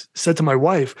 I said to my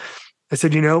wife, I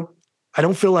said, I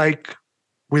don't feel like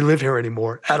we live here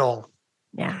anymore at all.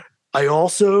 Yeah. I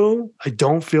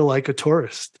don't feel like a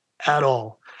tourist at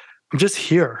all. I'm just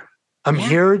here. I'm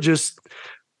here. Just,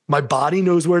 my body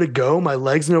knows where to go. My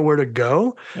legs know where to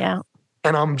go. Yeah.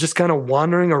 and I'm just kind of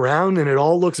wandering around, and it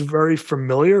all looks very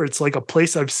familiar. It's like a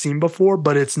place I've seen before,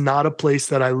 but it's not a place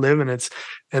that I live in.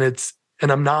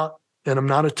 And I'm not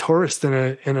a tourist in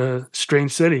a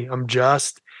strange city. I'm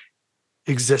just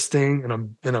existing,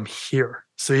 and I'm here.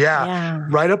 So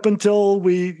right up until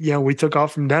we took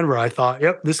off from Denver, I thought,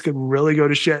 yep, this could really go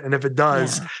to shit. And if it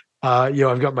does,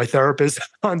 I've got my therapist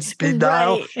on speed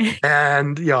dial,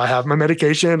 and I have my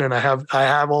medication, and I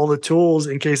have all the tools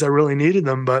in case I really needed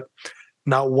them. But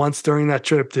not once during that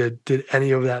trip did any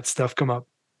of that stuff come up.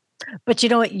 But you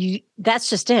know what? That's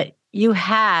just it. You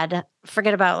had,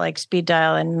 forget about like speed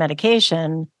dial and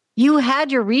medication. You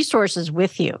had your resources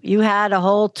with you. You had a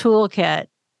whole toolkit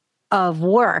of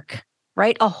work,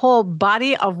 right? A whole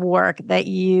body of work that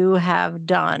you have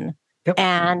done. Yep.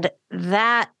 And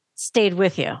that stayed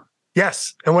with you.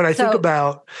 Yes. And when I think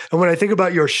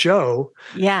about your show,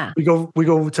 we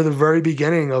go to the very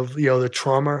beginning of, the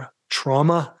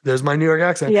trauma. There's my New York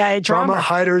accent. Yeah. Trauma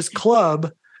Hiders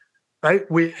Club, right?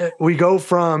 We go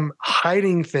from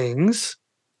hiding things,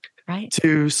 right,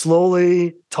 to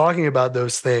slowly talking about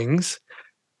those things,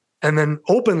 and then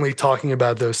openly talking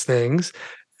about those things,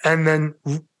 and then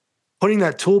putting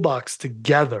that toolbox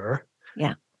together.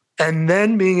 Yeah. And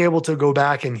then being able to go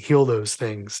back and heal those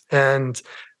things. And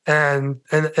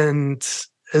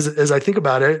as I think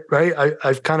about it, right,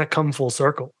 I've kind of come full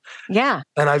circle. Yeah.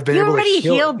 And I've been able to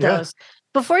healed those.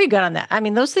 Before you got on that, I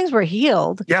mean, those things were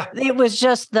healed. Yeah. It was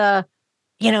just it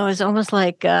was almost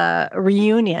like a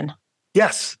reunion.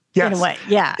 Yes. In a way.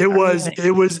 Yeah. It was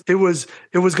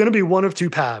going to be one of two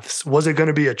paths. Was it going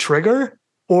to be a trigger,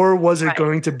 or was it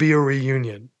going to be a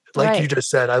reunion? Like you just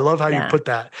said, I love how you put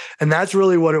that. And that's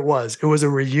really what it was. It was a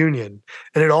reunion,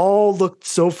 and it all looked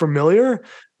so familiar,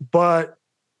 but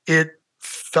it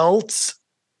felt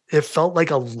like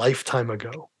a lifetime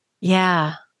ago.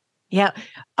 Yeah. Yeah.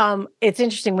 It's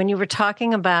interesting when you were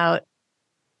talking about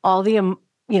all the,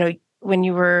 when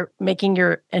you were making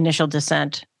your initial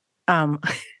descent,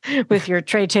 with your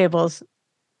tray tables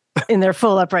in their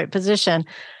full upright position.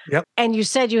 Yep. And you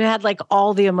said you had like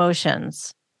all the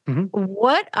emotions. Mm-hmm.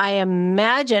 What I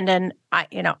imagined, and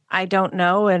I don't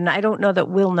know, and I don't know that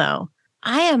we'll know.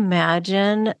 I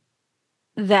imagine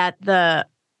that the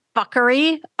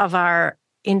fuckery of our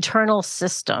internal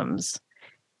systems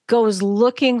goes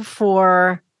looking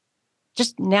for,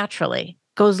 just naturally,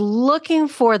 goes looking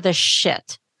for the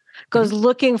shit, goes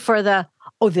looking for the,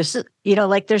 this is,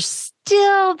 like there's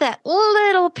still that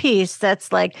little piece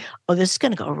that's like, this is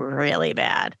going to go really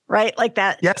bad, right? Like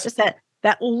that, just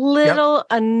that little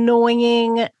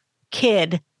annoying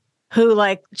kid who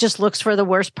like just looks for the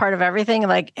worst part of everything,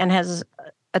 like, and has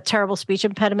a terrible speech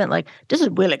impediment. Like, this is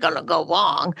really going to go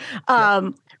wrong.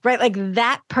 Right. Like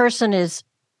that person is,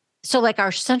 so like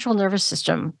our central nervous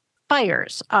system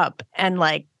fires up and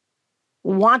like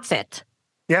wants it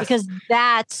because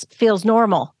that feels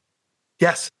normal.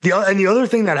 Yes. The other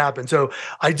thing that happened. So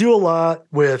I do a lot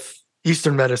with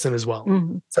Eastern medicine as well.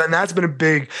 Mm-hmm. So, and that's been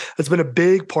a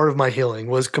big part of my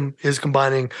healing is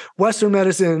combining Western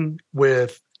medicine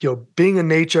with, being in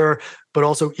nature, but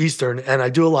also Eastern. And I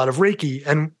do a lot of Reiki.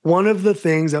 And one of the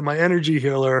things that my energy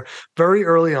healer very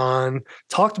early on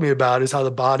talked to me about is how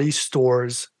the body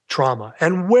stores trauma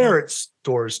and where it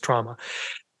stores trauma.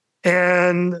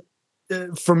 And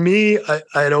for me, I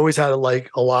had always had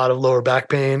like a lot of lower back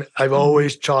pain. I've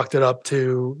always chalked it up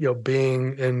to,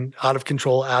 being an out of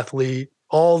control athlete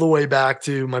all the way back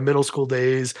to my middle school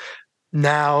days.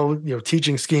 Now,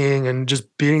 teaching skiing and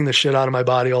just beating the shit out of my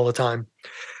body all the time.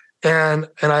 And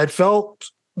I had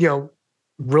felt,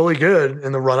 really good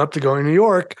in the run up to going to New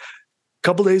York. A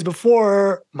couple days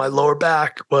before, my lower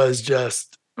back was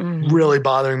just really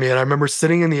bothering me. And I remember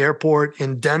sitting in the airport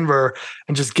in Denver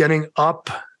and just getting up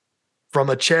from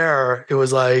a chair. It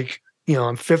was like,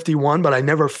 I'm 51, but I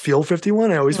never feel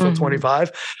 51. I always feel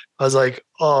 25. I was like,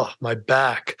 oh, my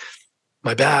back.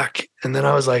 And then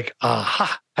I was like,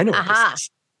 aha, I know what this is.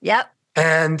 Yep.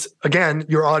 And again,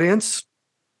 your audience,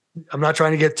 I'm not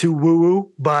trying to get too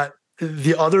woo-woo, but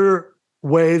the other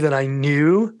way that I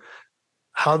knew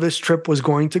how this trip was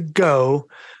going to go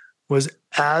was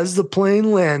as the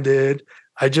plane landed,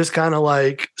 I just kind of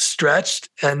like stretched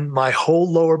and my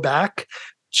whole lower back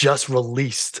just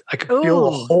released. I could feel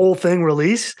the whole thing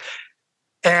release.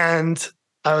 And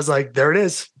I was like, there it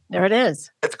is. There it is.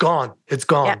 It's gone. It's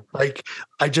gone. Yeah. Like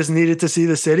I just needed to see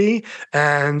the city.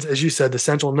 And as you said, the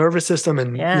central nervous system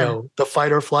and, the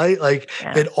fight or flight, like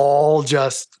it all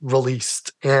just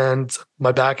released and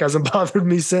my back hasn't bothered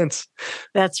me since.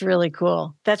 That's really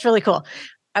cool. That's really cool.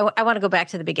 I want to go back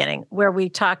to the beginning where we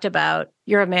talked about,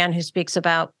 you're a man who speaks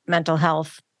about mental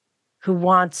health, who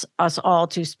wants us all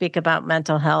to speak about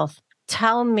mental health.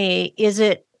 tell me, is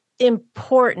it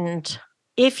important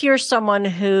if you're someone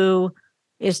who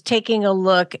is taking a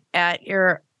look at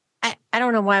your, I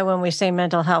don't know why when we say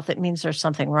mental health, it means there's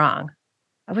something wrong.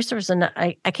 I wish there was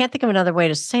I can't think of another way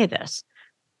to say this.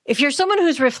 If you're someone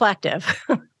who's reflective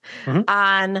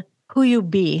on who you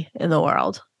be in the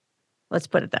world, let's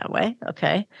put it that way.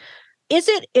 Okay. Is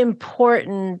it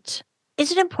important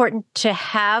to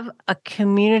have a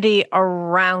community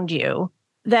around you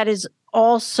that is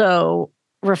also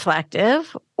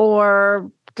reflective,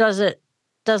 or doesn't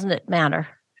it matter?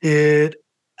 It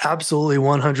absolutely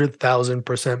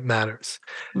 100,000% matters.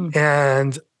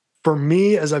 And for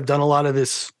me, as I've done a lot of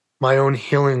this, my own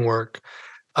healing work,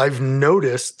 I've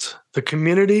noticed the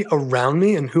community around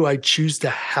me and who I choose to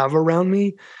have around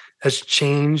me has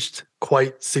changed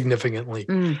quite significantly.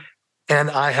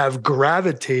 And I have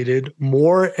gravitated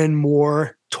more and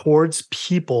more towards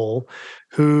people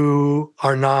who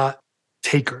are not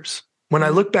takers. When I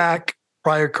look back,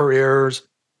 prior careers,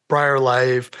 prior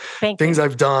life, things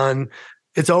I've done,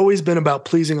 it's always been about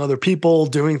pleasing other people,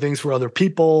 doing things for other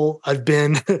people. I've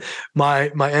been, my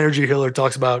energy healer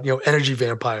talks about, energy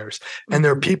vampires. And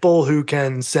there are people who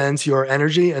can sense your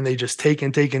energy and they just take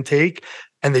and take and take,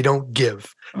 and they don't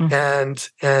give. And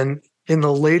in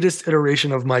the latest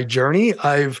iteration of my journey,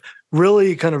 I've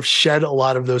really kind of shed a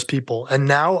lot of those people. And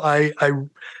now I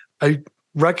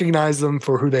recognize them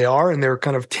for who they are, and they're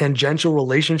kind of tangential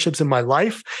relationships in my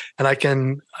life. And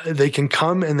they can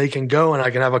come and they can go, and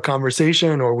I can have a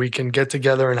conversation, or we can get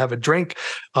together and have a drink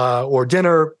or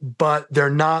dinner, but they're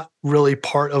not really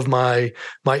part of my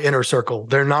inner circle.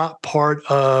 They're not part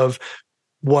of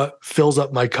what fills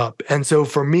up my cup. And so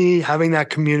for me, having that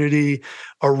community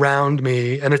around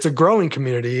me, and it's a growing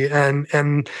community, and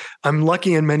I'm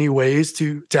lucky in many ways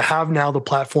to have now the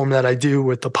platform that I do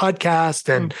with the podcast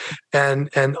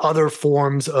and other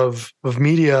forms of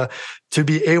media, to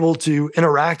be able to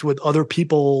interact with other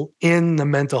people in the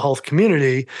mental health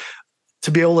community, to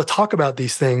be able to talk about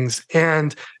these things.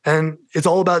 And it's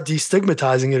all about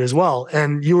destigmatizing it as well.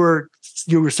 And you were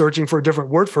searching for a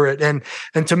different word for it. And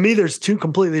to me, there's two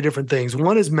completely different things.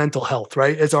 One is mental health,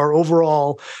 right? It's our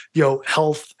overall,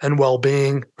 health and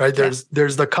well-being, right? There's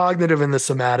the cognitive and the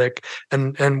somatic,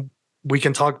 and we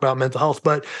can talk about mental health,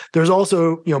 but there's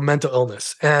also, mental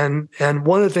illness. And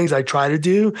one of the things I try to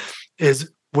do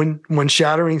is, when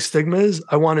shattering stigmas,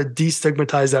 I want to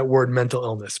destigmatize that word mental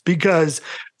illness, because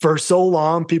for so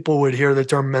long people would hear the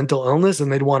term mental illness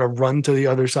and they'd want to run to the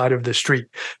other side of the street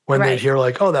when they'd hear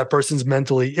like, oh, that person's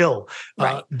mentally ill.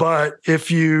 But if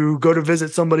you go to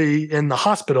visit somebody in the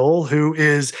hospital who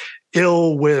is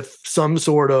ill with some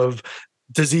sort of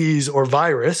disease or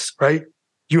virus, right?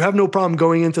 You have no problem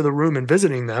going into the room and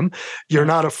visiting them. You're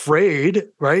not afraid,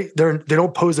 right? They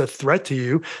don't pose a threat to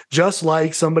you, just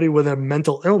like somebody with a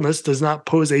mental illness does not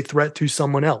pose a threat to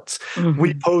someone else.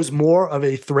 We pose more of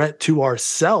a threat to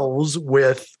ourselves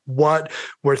with what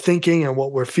we're thinking and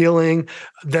what we're feeling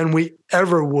than we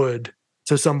ever would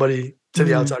to somebody, to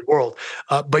the outside world.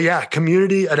 But yeah,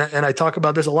 community, and I talk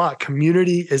about this a lot,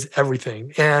 community is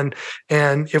everything. And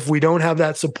if we don't have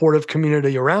that supportive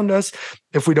community around us,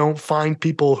 if we don't find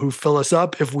people who fill us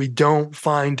up, if we don't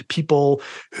find people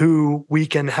who we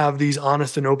can have these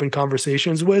honest and open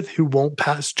conversations with, who won't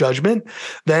pass judgment,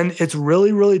 then it's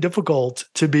really, really difficult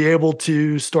to be able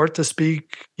to start to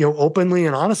speak, openly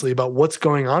and honestly about what's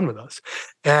going on with us.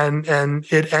 And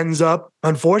it ends up,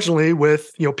 unfortunately,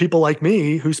 with, people like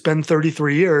me who spend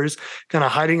 33 years kind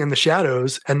of hiding in the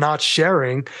shadows and not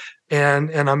sharing. And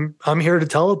I'm here to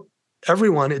tell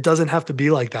everyone, it doesn't have to be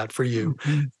like that for you.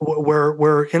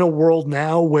 We're in a world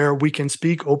now where we can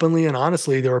speak openly and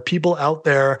honestly. There are people out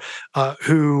there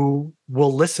who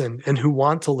will listen and who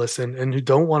want to listen and who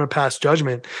don't want to pass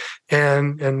judgment.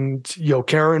 And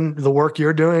Karen, the work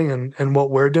you're doing and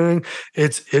what we're doing,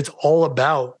 it's all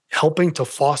about helping to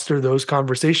foster those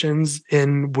conversations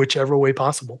in whichever way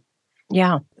possible.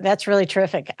 Yeah, that's really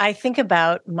terrific. I think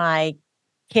about my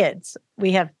kids.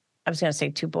 I was going to say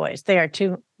 2 boys. They are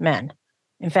 2 men.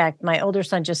 In fact, my older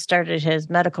son just started his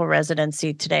medical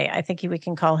residency today. I think we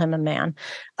can call him a man.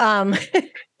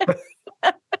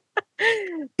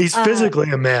 He's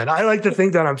physically a man. I like to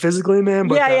think that I'm physically a man,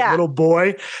 but that little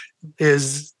boy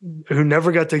who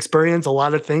never got to experience a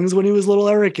lot of things when he was little,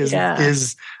 Erik,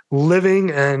 is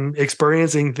living and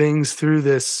experiencing things through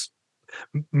this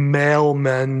male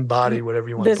men body, whatever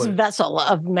you want to put it. This vessel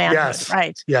of manhood, yes.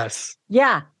 Right? Yes.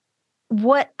 Yeah.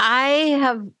 What I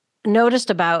have noticed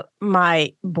about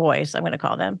my boys, I'm going to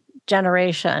call them,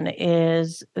 generation,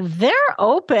 is they're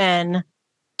open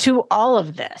to all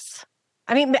of this.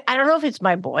 I mean, I don't know if it's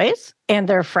my boys and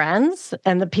their friends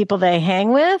and the people they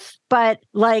hang with, but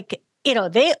like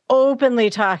they openly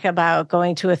talk about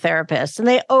going to a therapist, and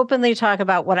they openly talk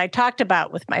about what I talked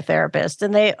about with my therapist,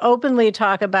 and they openly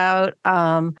talk about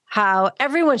how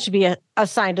everyone should be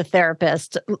assigned a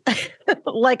therapist,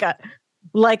 like a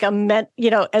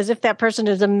as if that person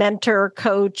is a mentor,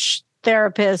 coach,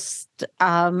 therapist,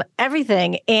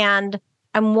 everything. And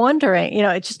I'm wondering,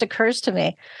 it just occurs to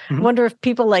me, I wonder if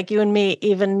people like you and me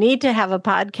even need to have a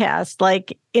podcast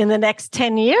like in the next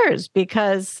 10 years,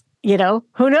 because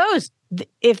who knows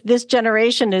if this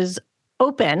generation is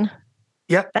open.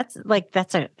 Yeah. That's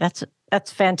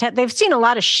fantastic. They've seen a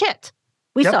lot of shit.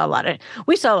 We saw a lot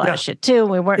of shit too.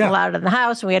 We weren't allowed in the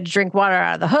house, and we had to drink water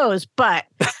out of the hose, but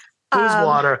hose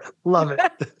water. Love it.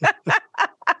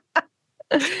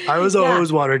 I was a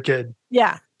hose water kid.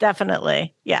 Yeah,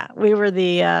 definitely. Yeah. We were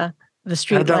the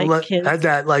street light kids. Had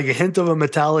that like a hint of a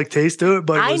metallic taste to it,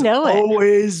 but it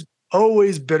was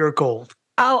always bitter cold.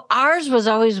 Oh, ours was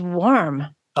always warm.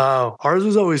 Oh, ours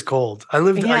was always cold. I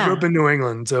grew up in New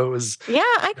England, so it was. Yeah,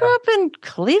 I grew up in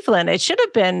Cleveland. It should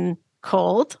have been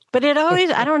cold, but it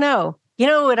always, I don't know. You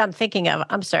know what I'm thinking of?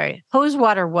 I'm sorry. Hose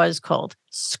water was cold.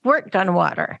 Squirt gun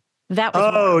water. That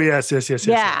was warm. Yes.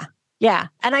 Yeah.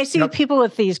 And I see people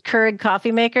with these Keurig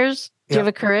coffee makers. Do you have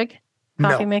a Keurig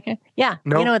coffee maker? Yeah.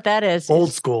 Nope. You know what that is?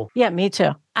 Old school. Yeah, me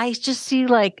too. I just see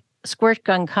like squirt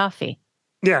gun coffee.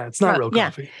 Yeah, it's not real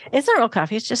coffee. It's not real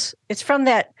coffee. It's from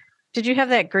that. Did you have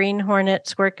that Green Hornet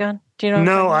squirt gun? Do you know?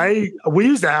 No, we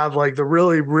used to have like the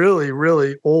really, really,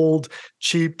 really old,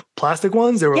 cheap plastic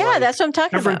ones. They were that's what I'm talking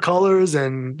about. Different colors,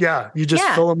 and you just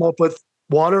fill them up with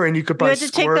water, and you could probably. You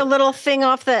had to take the little thing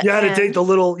off the. You had to take the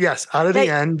little out of the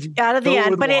end. Out of the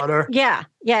end, but water.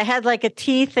 It had like a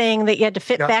T thing that you had to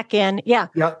fit back in. Yeah.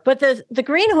 But the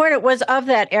Green Hornet was of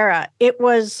that era.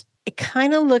 It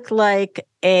kind of looked like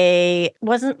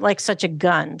wasn't like such a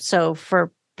gun. So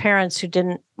for parents who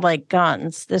didn't like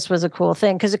guns, this was a cool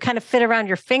thing because it kind of fit around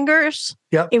your fingers.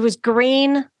 Yep. It was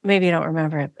green. Maybe you don't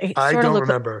remember it. I don't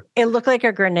remember. It looked like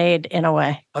a grenade in a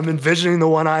way. I'm envisioning the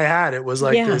one I had. It was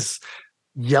like this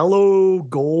yellow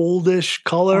goldish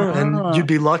color, and you'd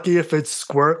be lucky if it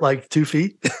squirt like 2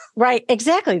 feet. Right.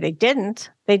 Exactly. They didn't.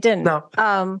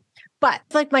 No. But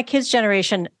like my kids'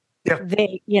 generation,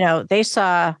 they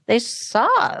saw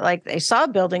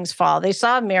buildings fall. They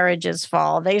saw marriages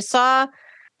fall.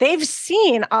 They've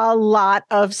seen a lot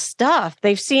of stuff.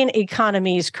 They've seen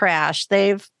economies crash. They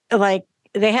have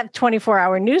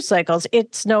 24-hour news cycles.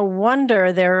 It's no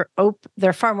wonder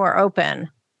they're far more open.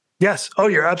 Yes. Oh,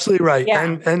 you're absolutely right.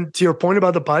 Yeah. And to your point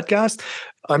about the podcast,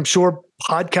 I'm sure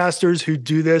podcasters who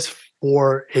do this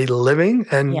for a living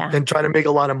and try to make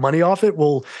a lot of money off it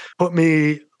will put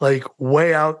me like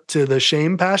way out to the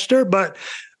shame pasture. But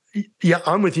yeah,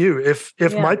 I'm with you. If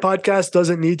my podcast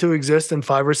doesn't need to exist in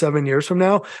 5 or 7 years from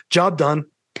now, job done.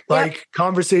 Like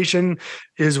conversation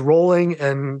is rolling,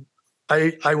 and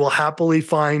I will happily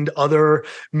find other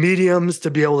mediums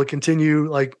to be able to continue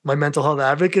like my mental health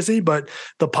advocacy. But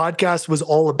the podcast was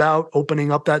all about opening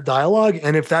up that dialogue.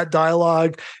 And if that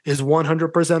dialogue is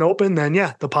 100% open, then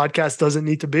the podcast doesn't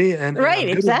need to be. And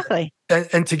exactly.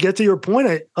 And to get to your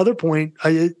other point,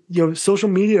 social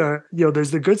media,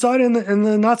 there's the good side and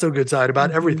the not so good side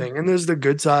about everything. And there's the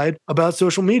good side about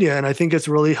social media. And I think it's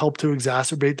really helped to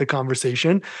exacerbate the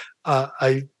conversation.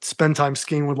 I spend time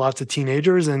skiing with lots of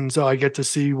teenagers, and so I get to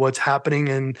see what's happening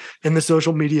in the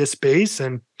social media space.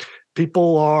 And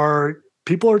people are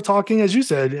talking, as you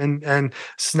said, and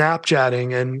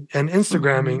Snapchatting and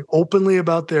Instagramming openly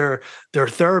about their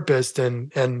therapist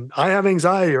and I have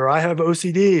anxiety or I have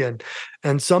OCD,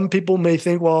 and some people may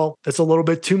think, well, that's a little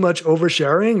bit too much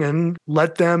oversharing, and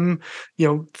let them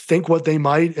think what they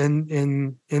might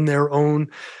in their own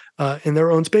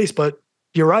space. But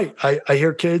you're right. I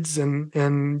hear kids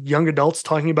and young adults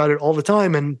talking about it all the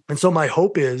time, and so my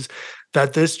hope is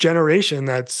that this generation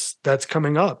that's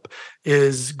coming up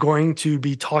is going to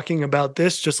be talking about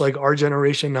this, just like our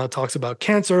generation now talks about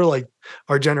cancer, like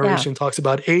our generation talks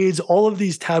about AIDS, all of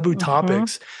these taboo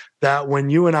topics that when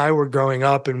you and I were growing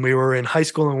up and we were in high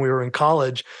school and we were in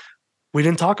college, we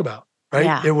didn't talk about, right?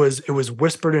 Yeah. It was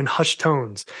whispered in hushed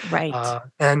tones. Right.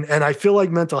 And I feel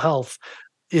like mental health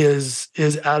is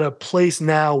at a place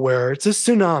now where it's a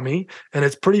tsunami and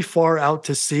it's pretty far out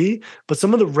to sea, but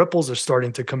some of the ripples are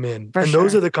starting to come in.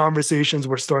 Those are the conversations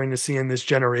we're starting to see in this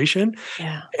generation.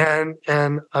 Yeah.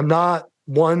 And I'm not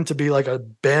one to be like a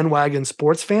bandwagon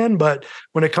sports fan, but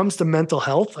when it comes to mental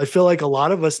health, I feel like a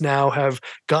lot of us now have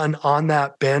gotten on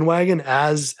that bandwagon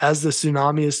as the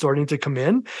tsunami is starting to come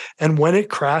in. And when it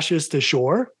crashes to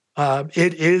shore,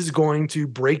 it is going to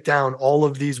break down all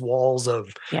of these walls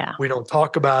of we don't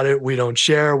talk about it, we don't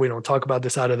share, we don't talk about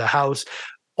this out of the house.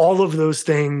 all of those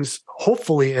things,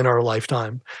 hopefully in our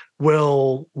lifetime,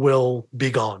 will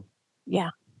be gone.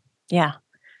 Yeah. Yeah.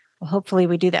 Well, hopefully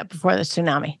we do that before the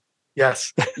tsunami.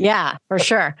 Yes. Yeah, for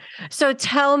sure. So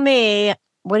tell me,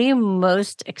 what are you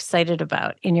most excited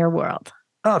about in your world?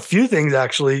 A few things,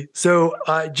 actually. So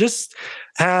I just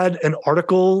had an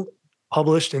article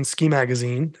published in Ski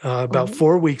Magazine about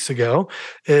 4 weeks ago.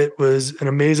 It was an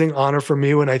amazing honor for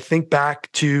me when I think back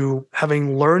to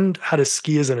having learned how to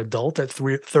ski as an adult at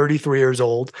 33 years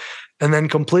old, and then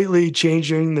completely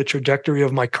changing the trajectory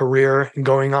of my career and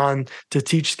going on to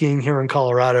teach skiing here in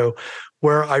Colorado,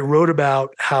 where I wrote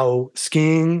about how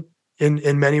skiing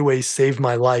in many ways saved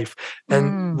my life.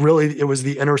 And really, it was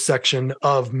the intersection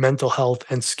of mental health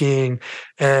and skiing,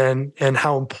 and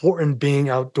how important being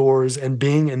outdoors and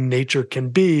being in nature can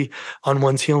be on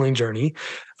one's healing journey.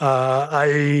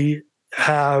 I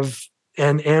have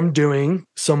and am doing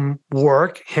some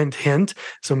work, hint, hint.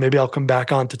 So maybe I'll come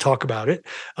back on to talk about it,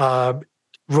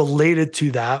 related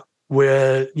to that,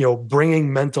 with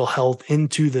bringing mental health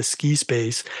into the ski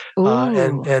space,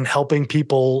 and helping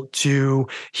people to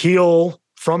heal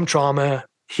from trauma,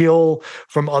 heal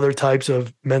from other types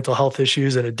of mental health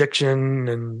issues and addiction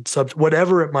and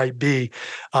whatever it might be,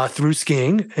 through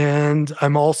skiing. And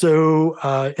I'm also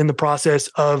in the process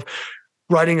of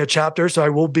writing a chapter. So I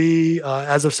will be,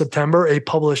 as of September, a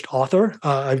published author.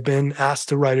 I've been asked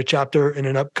to write a chapter in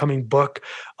an upcoming book,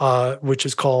 which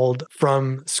is called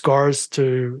From Scars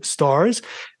to Stars.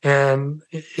 And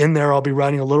in there, I'll be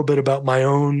writing a little bit about my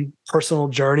own personal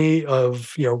journey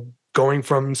of, going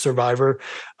from survivor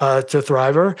to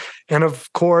thriver. And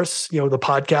of course, the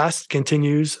podcast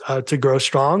continues to grow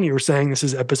strong. You were saying this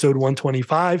is episode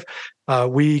 125.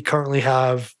 We currently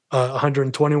have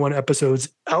 121 episodes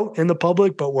out in the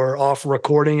public, but we're off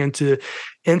recording into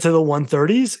the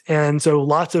 130s. And so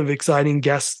lots of exciting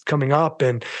guests coming up.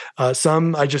 And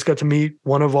some, I just got to meet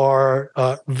one of our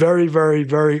very, very,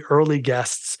 very early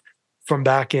guests from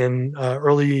back in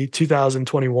early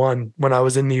 2021 when I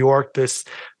was in New York this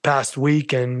past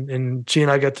week, and she and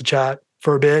I got to chat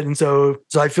for a bit. And so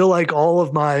I feel like all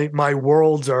of my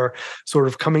worlds are sort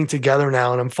of coming together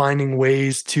now, and I'm finding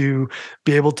ways to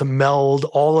be able to meld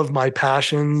all of my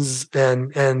passions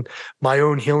and my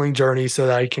own healing journey so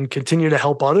that I can continue to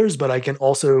help others, but I can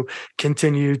also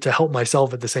continue to help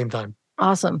myself at the same time.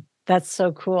 Awesome. That's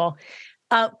so cool.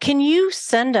 Can you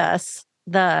send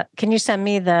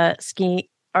me the ski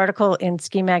article in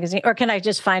Ski Magazine, or can I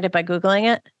just find it by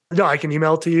Googling it? No, I can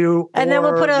email it to you. And then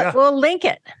we'll link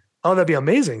it. Oh, that'd be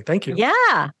amazing. Thank you.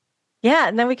 Yeah. Yeah.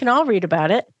 And then we can all read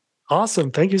about it.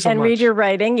 Awesome. Thank you so much. And read your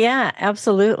writing. Yeah,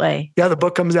 absolutely. Yeah. The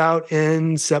book comes out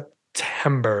in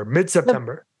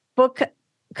mid-September.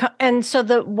 And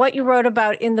so what you wrote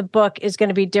about in the book is going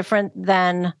to be different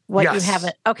than what you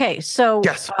haven't. Okay. So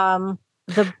yes.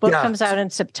 The book comes out in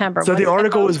September. So the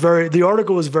article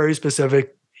was very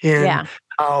specific in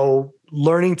how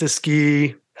learning to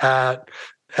ski at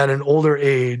an older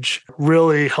age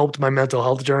really helped my mental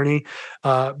health journey.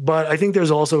 But I think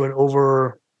there's also an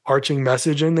overarching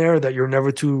message in there that you're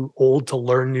never too old to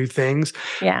learn new things.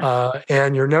 Yeah.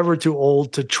 And you're never too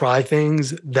old to try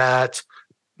things that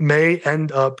may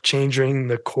end up changing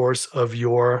the course of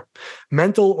your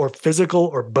mental or physical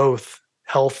or both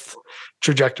health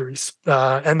trajectories.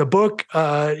 And the book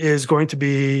is going to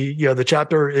be, the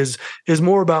chapter is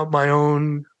more about my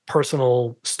own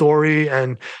personal story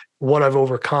and what I've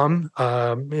overcome.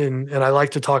 And I like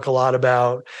to talk a lot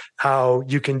about how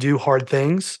you can do hard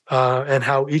things, and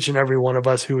how each and every one of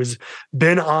us who has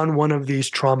been on one of these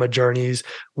trauma journeys,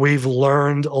 we've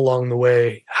learned along the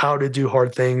way how to do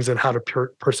hard things and how to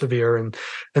persevere. And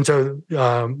so,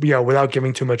 without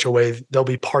giving too much away, there'll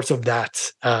be parts of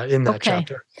that in that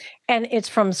chapter. And it's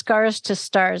From Scars to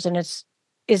Stars. And is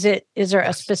there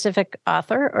a specific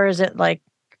author, or is it like?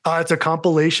 It's a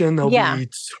compilation. There'll be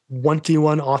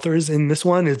 21 authors in this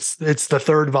one. It's the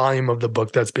third volume of the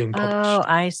book that's being published. Oh,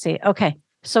 I see. Okay.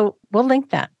 So we'll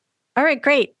link that. All right,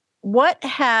 great. What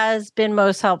has been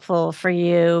most helpful for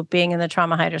you being in the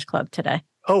Trauma Hiders Club today?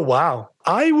 Oh, wow.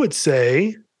 I would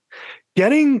say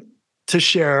getting to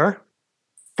share,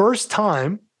 first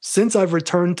time since I've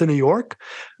returned to New York,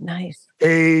 nice,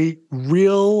 a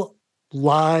real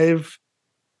live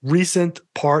recent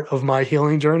part of my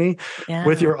healing journey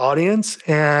with your audience,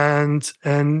 and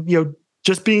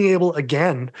just being able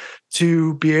again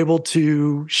to be able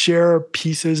to share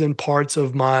pieces and parts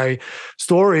of my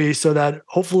story so that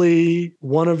hopefully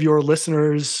one of your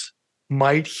listeners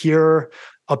might hear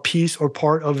a piece or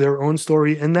part of their own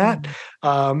story in that.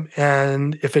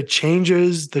 And if it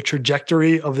changes the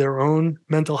trajectory of their own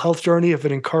mental health journey, if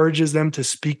it encourages them to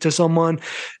speak to someone,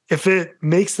 if it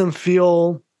makes them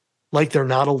feel like they're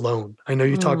not alone. I know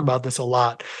you talk about this a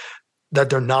lot, that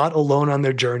they're not alone on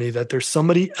their journey, that there's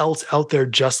somebody else out there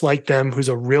just like them who's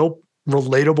a real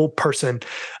relatable person,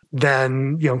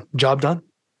 then, job done.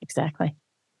 Exactly.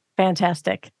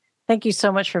 Fantastic. Thank you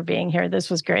so much for being here. This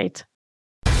was great.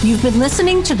 You've been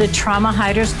listening to the Trauma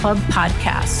Hiders Club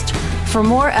podcast. For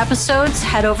more episodes,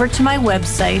 head over to my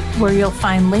website where you'll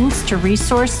find links to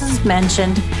resources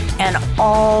mentioned and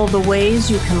all the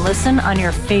ways you can listen on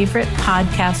your favorite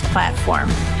podcast platform.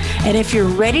 And if you're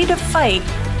ready to fight,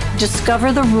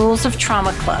 discover the rules of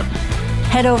Trauma Club.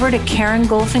 Head over to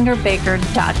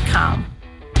KarenGoldfingerBaker.com.